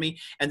economy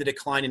and the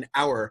decline in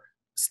our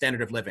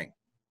standard of living.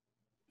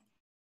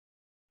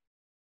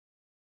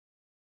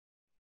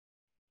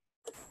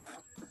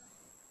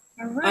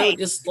 All right. I would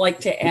just like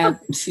to add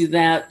to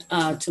that,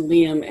 to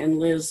Liam and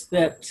Liz,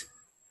 that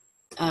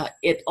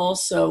it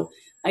also,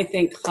 I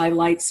think,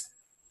 highlights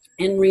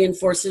and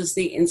reinforces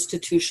the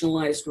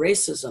institutionalized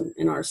racism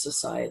in our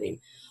society.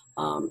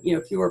 You know,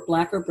 if you are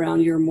Black or brown,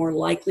 you're more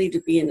likely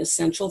to be an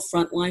essential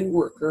frontline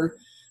worker.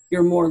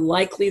 You're more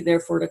likely,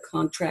 therefore, to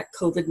contract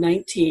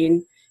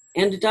COVID-19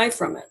 and to die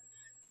from it.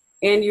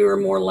 And you are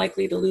more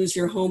likely to lose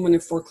your home in a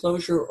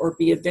foreclosure or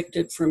be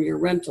evicted from your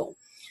rental.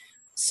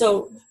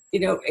 So, you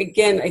know,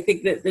 again, I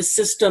think that the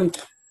system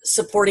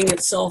supporting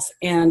itself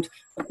and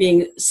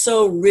being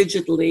so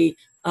rigidly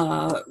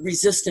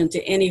resistant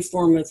to any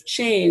form of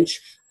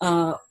change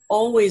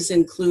always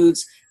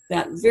includes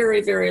that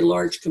very, very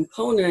large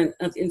component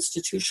of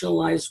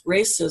institutionalized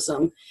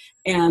racism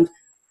and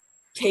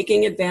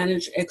taking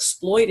advantage,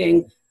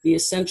 exploiting the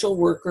essential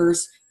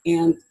workers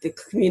and the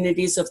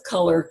communities of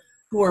color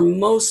who are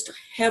most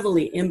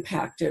heavily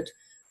impacted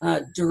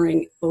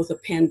during both a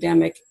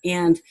pandemic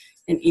and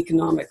an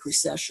economic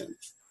recession.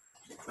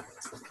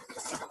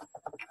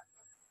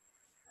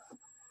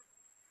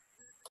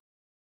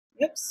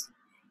 Oops.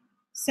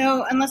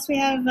 So unless we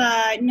have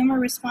no more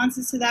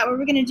responses to that, what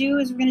we're going to do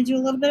is we're going to do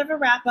a little bit of a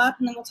wrap up,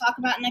 and then we'll talk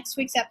about next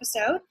week's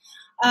episode.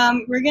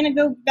 We're going to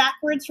go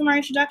backwards from our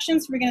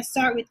introductions. We're going to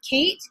start with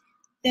Kate,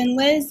 then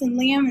Liz, then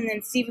Liam, and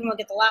then Stephen will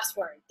get the last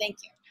word. Thank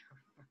you.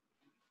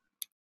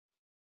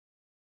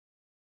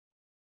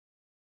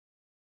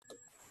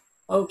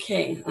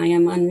 Okay, I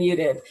am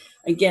unmuted.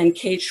 Again,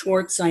 Kate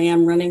Schwartz, I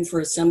am running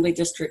for Assembly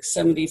District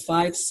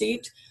 75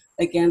 seat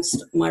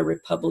against my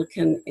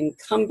Republican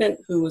incumbent,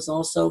 who is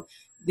also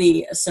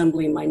the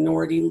Assembly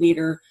Minority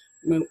Leader,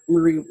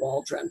 Marie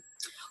Waldron.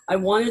 I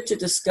wanted to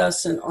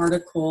discuss an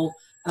article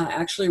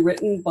actually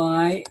written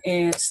by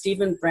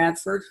Stephen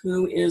Bradford,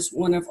 who is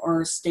one of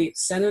our state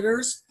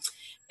senators.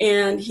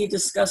 And he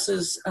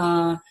discusses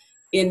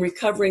in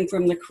recovering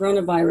from the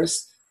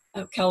coronavirus,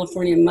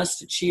 California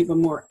must achieve a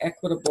more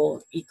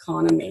equitable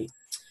economy.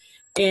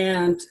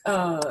 And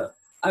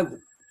I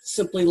would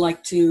simply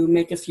like to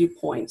make a few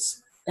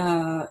points.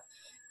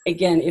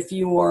 Again, if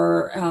you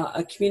are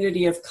a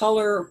community of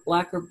color,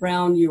 Black or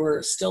brown, you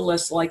are still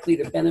less likely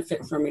to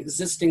benefit from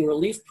existing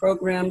relief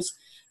programs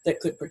that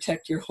could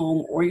protect your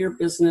home or your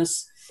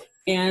business,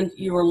 and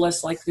you are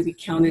less likely to be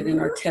counted in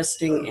our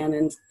testing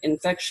and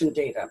infection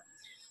data.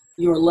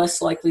 You are less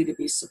likely to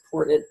be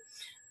supported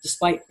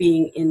despite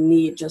being in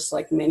need, just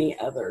like many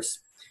others.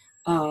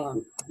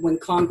 When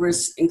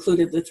Congress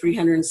included the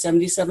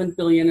 $377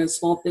 billion in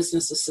small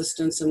business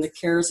assistance in the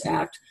CARES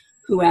Act,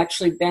 who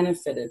actually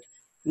benefited?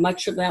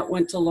 Much of that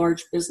went to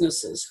large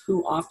businesses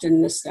who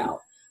often missed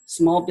out.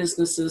 Small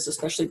businesses,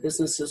 especially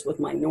businesses with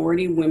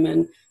minority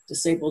women,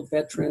 disabled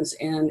veterans,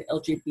 and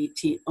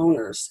LGBT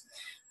owners.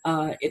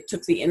 It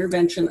took the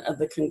intervention of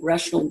the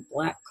Congressional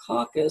Black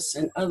Caucus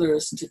and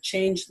others to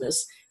change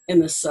this in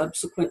the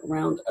subsequent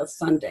round of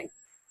funding.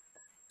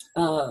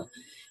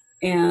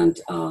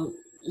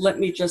 Let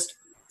me just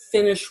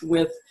finish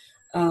with,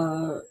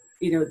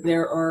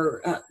 there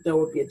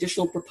will be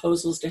additional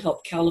proposals to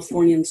help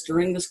Californians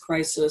during this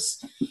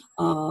crisis,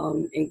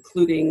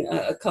 including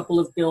a couple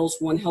of bills.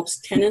 One helps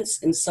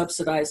tenants in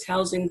subsidized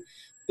housing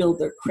build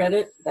their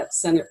credit. That's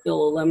Senate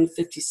Bill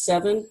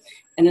 1157.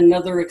 And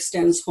another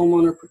extends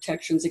homeowner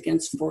protections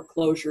against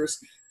foreclosures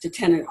to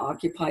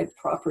tenant-occupied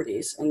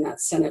properties, and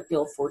that's Senate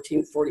Bill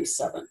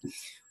 1447.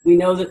 We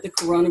know that the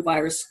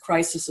coronavirus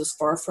crisis is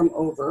far from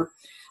over.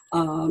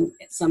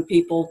 Some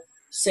people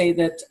say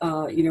that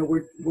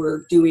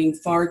we're doing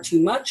far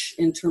too much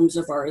in terms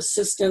of our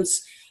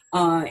assistance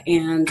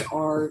and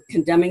are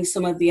condemning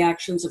some of the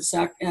actions of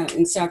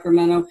in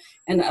Sacramento,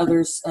 and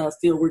others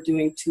feel we're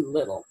doing too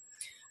little.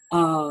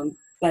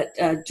 But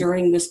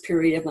during this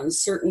period of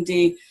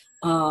uncertainty,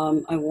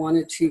 I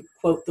wanted to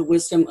quote the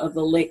wisdom of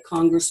the late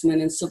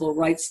Congressman and civil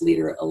rights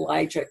leader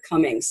Elijah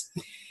Cummings.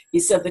 He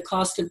said, "The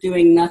cost of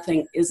doing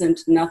nothing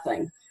isn't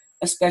nothing,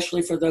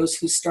 especially for those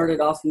who started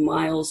off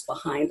miles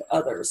behind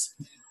others."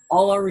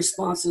 All our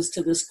responses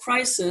to this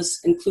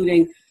crisis,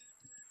 including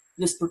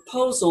this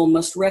proposal,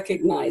 must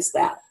recognize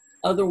that.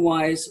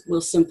 Otherwise, we'll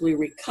simply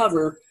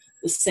recover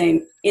the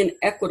same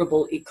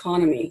inequitable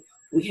economy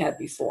we had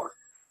before.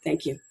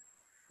 Thank you.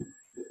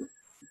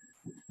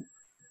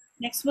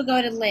 Next, we'll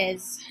go to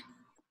Liz.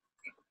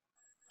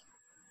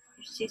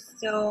 She's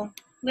still,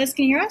 Liz,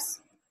 can you hear us?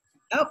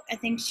 Oh, I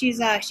think she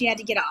had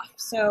to get off.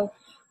 So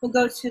we'll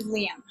go to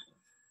Liam.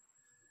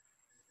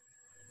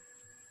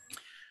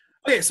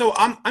 Okay, so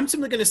I'm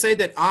simply going to say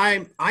that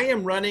I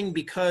am running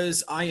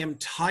because I am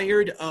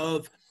tired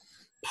of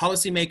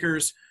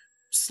policymakers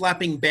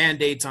slapping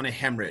Band-Aids on a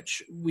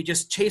hemorrhage. We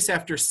just chase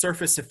after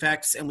surface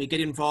effects and we get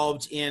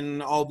involved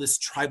in all this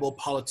tribal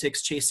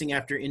politics, chasing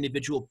after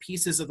individual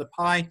pieces of the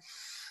pie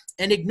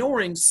and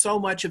ignoring so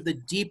much of the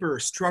deeper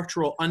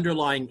structural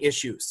underlying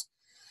issues.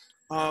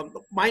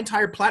 My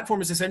entire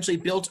platform is essentially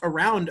built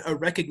around a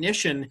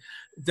recognition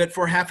that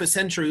for half a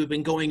century we've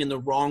been going in the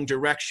wrong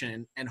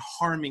direction and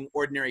harming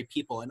ordinary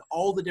people, and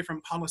all the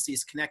different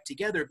policies connect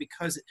together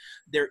because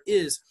there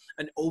is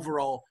an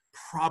overall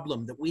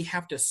problem that we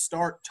have to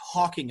start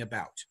talking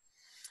about.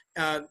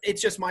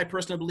 It's just my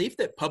personal belief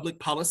that public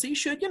policy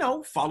should,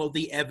 follow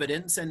the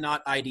evidence and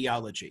not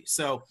ideology.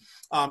 So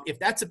if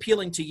that's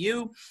appealing to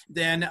you,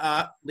 then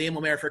Liam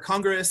O'Meara for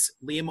Congress,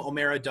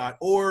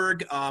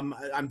 liamomera.org.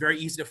 I'm very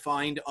easy to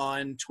find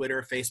on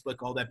Twitter, Facebook,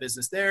 all that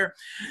business there.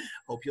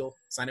 Hope you'll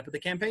sign up for the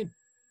campaign.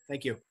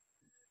 Thank you.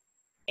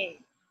 All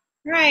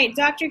right,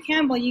 Dr.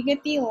 Campbell, you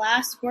get the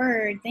last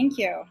word. Thank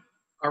you.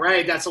 All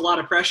right, that's a lot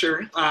of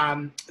pressure.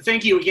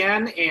 Thank you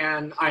again.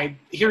 And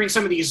hearing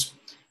some of these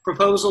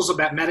proposals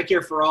about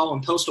Medicare for All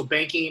and postal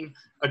banking,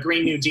 a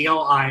Green New Deal,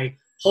 I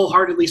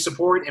wholeheartedly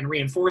support and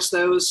reinforce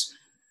those.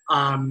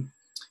 A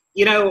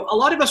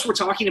lot of us were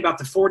talking about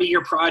the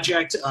 40-year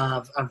project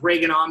of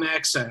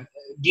Reaganomics,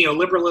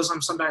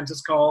 neoliberalism, sometimes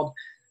it's called.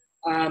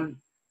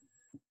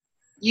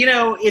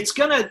 It's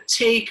going to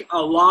take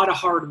a lot of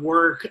hard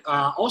work,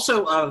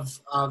 also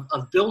of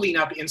building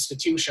up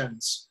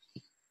institutions.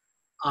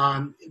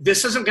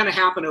 This isn't going to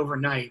happen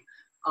overnight.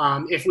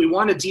 If we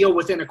want to deal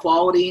with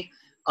inequality,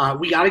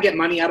 we got to get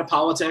money out of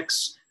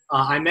politics.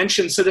 I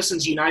mentioned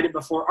Citizens United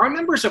before. Our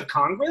members of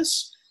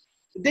Congress,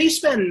 they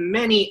spend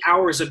many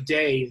hours of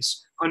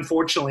days,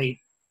 unfortunately,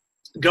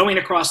 going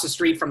across the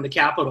street from the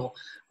Capitol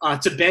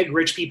to beg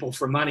rich people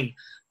for money.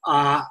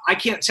 I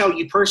can't tell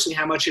you personally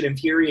how much it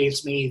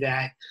infuriates me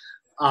that,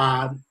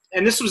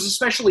 and this was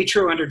especially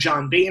true under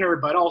John Boehner,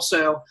 but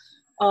also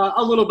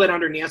a little bit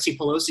under Nancy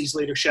Pelosi's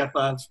leadership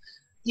of,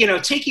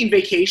 taking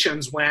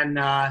vacations when,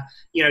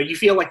 you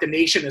feel like the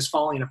nation is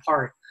falling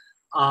apart.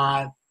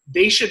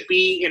 They should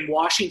be in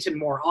Washington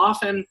more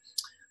often.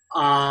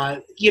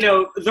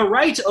 The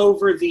right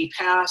over the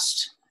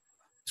past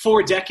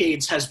 4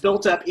 decades has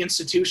built up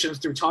institutions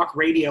through talk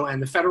radio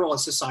and the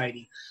Federalist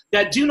Society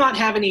that do not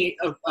have any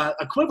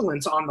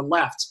equivalents on the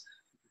left.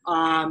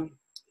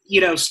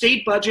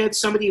 state budgets,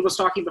 somebody was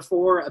talking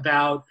before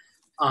about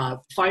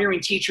firing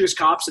teachers,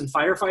 cops, and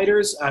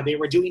firefighters. They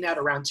were doing that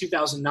around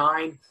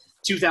 2009,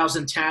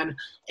 2010.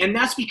 And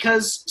that's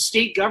because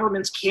state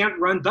governments can't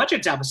run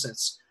budget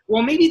deficits.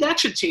 Well, maybe that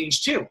should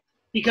change too.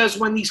 Because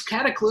when these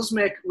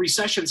cataclysmic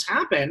recessions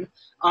happen,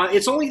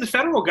 it's only the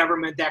federal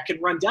government that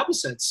can run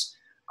deficits.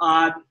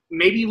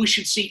 Maybe we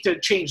should seek to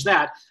change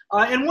that.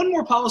 And one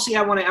more policy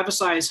I want to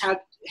emphasize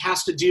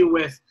has to do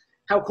with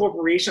how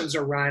corporations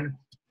are run,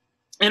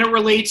 and it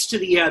relates to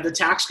the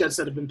tax cuts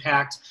that have been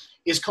packed,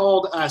 is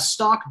called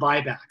stock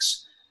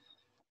buybacks.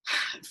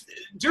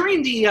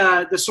 During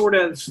the sort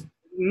of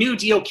New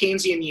Deal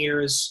Keynesian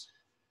years,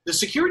 the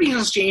Securities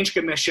and Exchange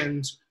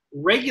Commission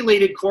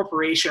regulated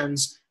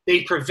corporations.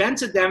 They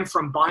prevented them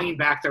from buying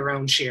back their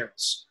own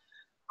shares.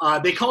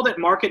 They called it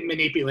market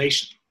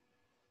manipulation.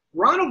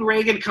 Ronald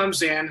Reagan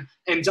comes in,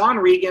 and Don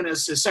Regan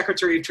is the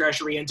Secretary of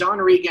Treasury, and Don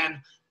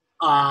Regan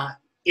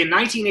in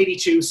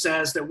 1982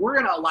 says that we're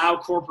going to allow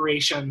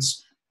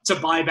corporations to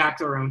buy back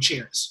their own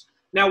shares.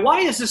 Now, why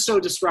is this so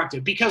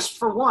destructive? Because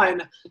for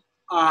one,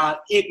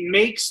 it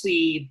makes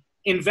the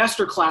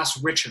investor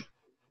class richer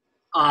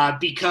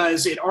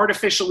because it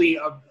artificially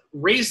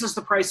raises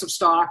the price of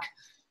stock,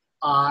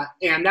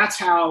 and that's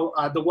how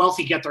the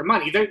wealthy get their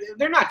money.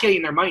 They're not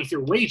getting their money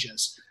through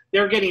wages.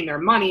 They're getting their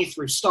money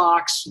through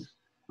stocks,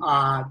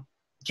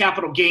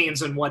 capital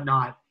gains, and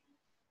whatnot.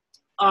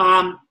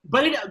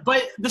 But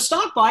the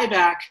stock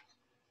buyback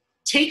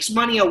takes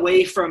money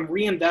away from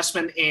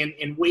reinvestment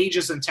in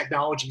wages and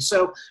technology.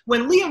 So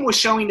when Liam was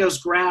showing those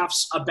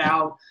graphs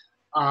about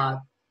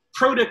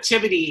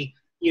productivity,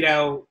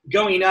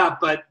 going up,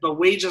 but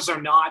wages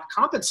are not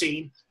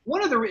compensating,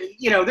 one of the,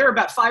 there are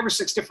about 5 or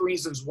 6 different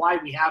reasons why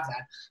we have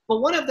that. But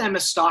one of them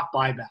is stock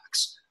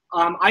buybacks.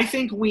 I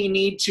think we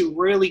need to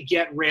really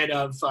get rid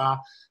of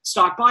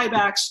stock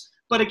buybacks.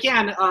 But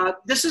again,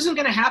 this isn't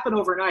going to happen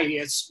overnight.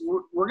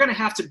 We're going to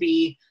have to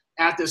be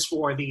at this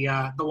for the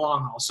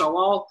long haul.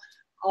 So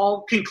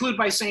I'll conclude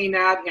by saying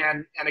that.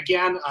 And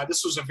again,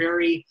 this was a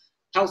very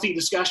healthy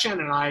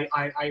discussion, and I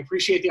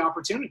appreciate the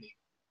opportunity.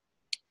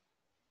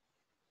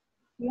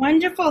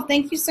 Wonderful.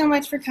 Thank you so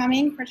much for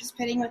coming,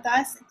 participating with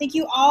us. Thank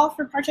you all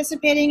for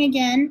participating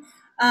again.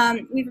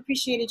 We've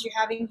appreciated you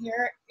having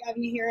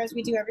you here as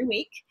we do every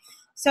week.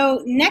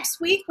 So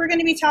next week, we're going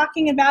to be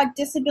talking about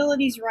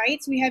disabilities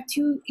rights. We have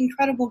 2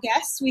 incredible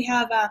guests. We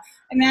have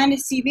Amanda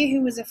Seavey,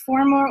 who was a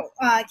former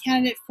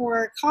candidate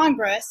for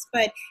Congress,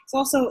 but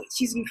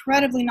she's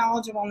incredibly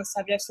knowledgeable on the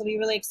subject, so we'll be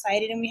really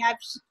excited. And we have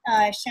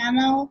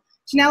Chanel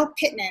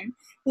Pittman,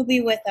 who'll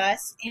be with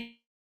us.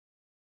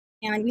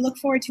 And we look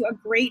forward to a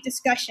great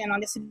discussion on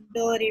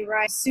disability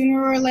rights.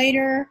 Sooner or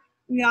later,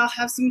 we all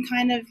have some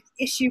kind of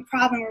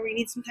problem where we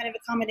need some kind of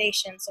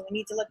accommodation. So we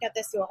need to look at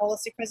this through a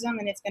holistic prism,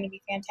 and it's going to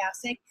be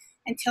fantastic.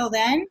 Until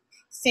then,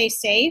 stay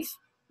safe,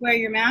 wear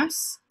your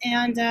masks,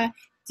 and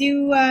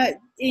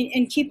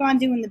and keep on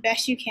doing the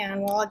best you can.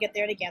 We'll all get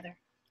there together.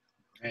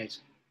 Right.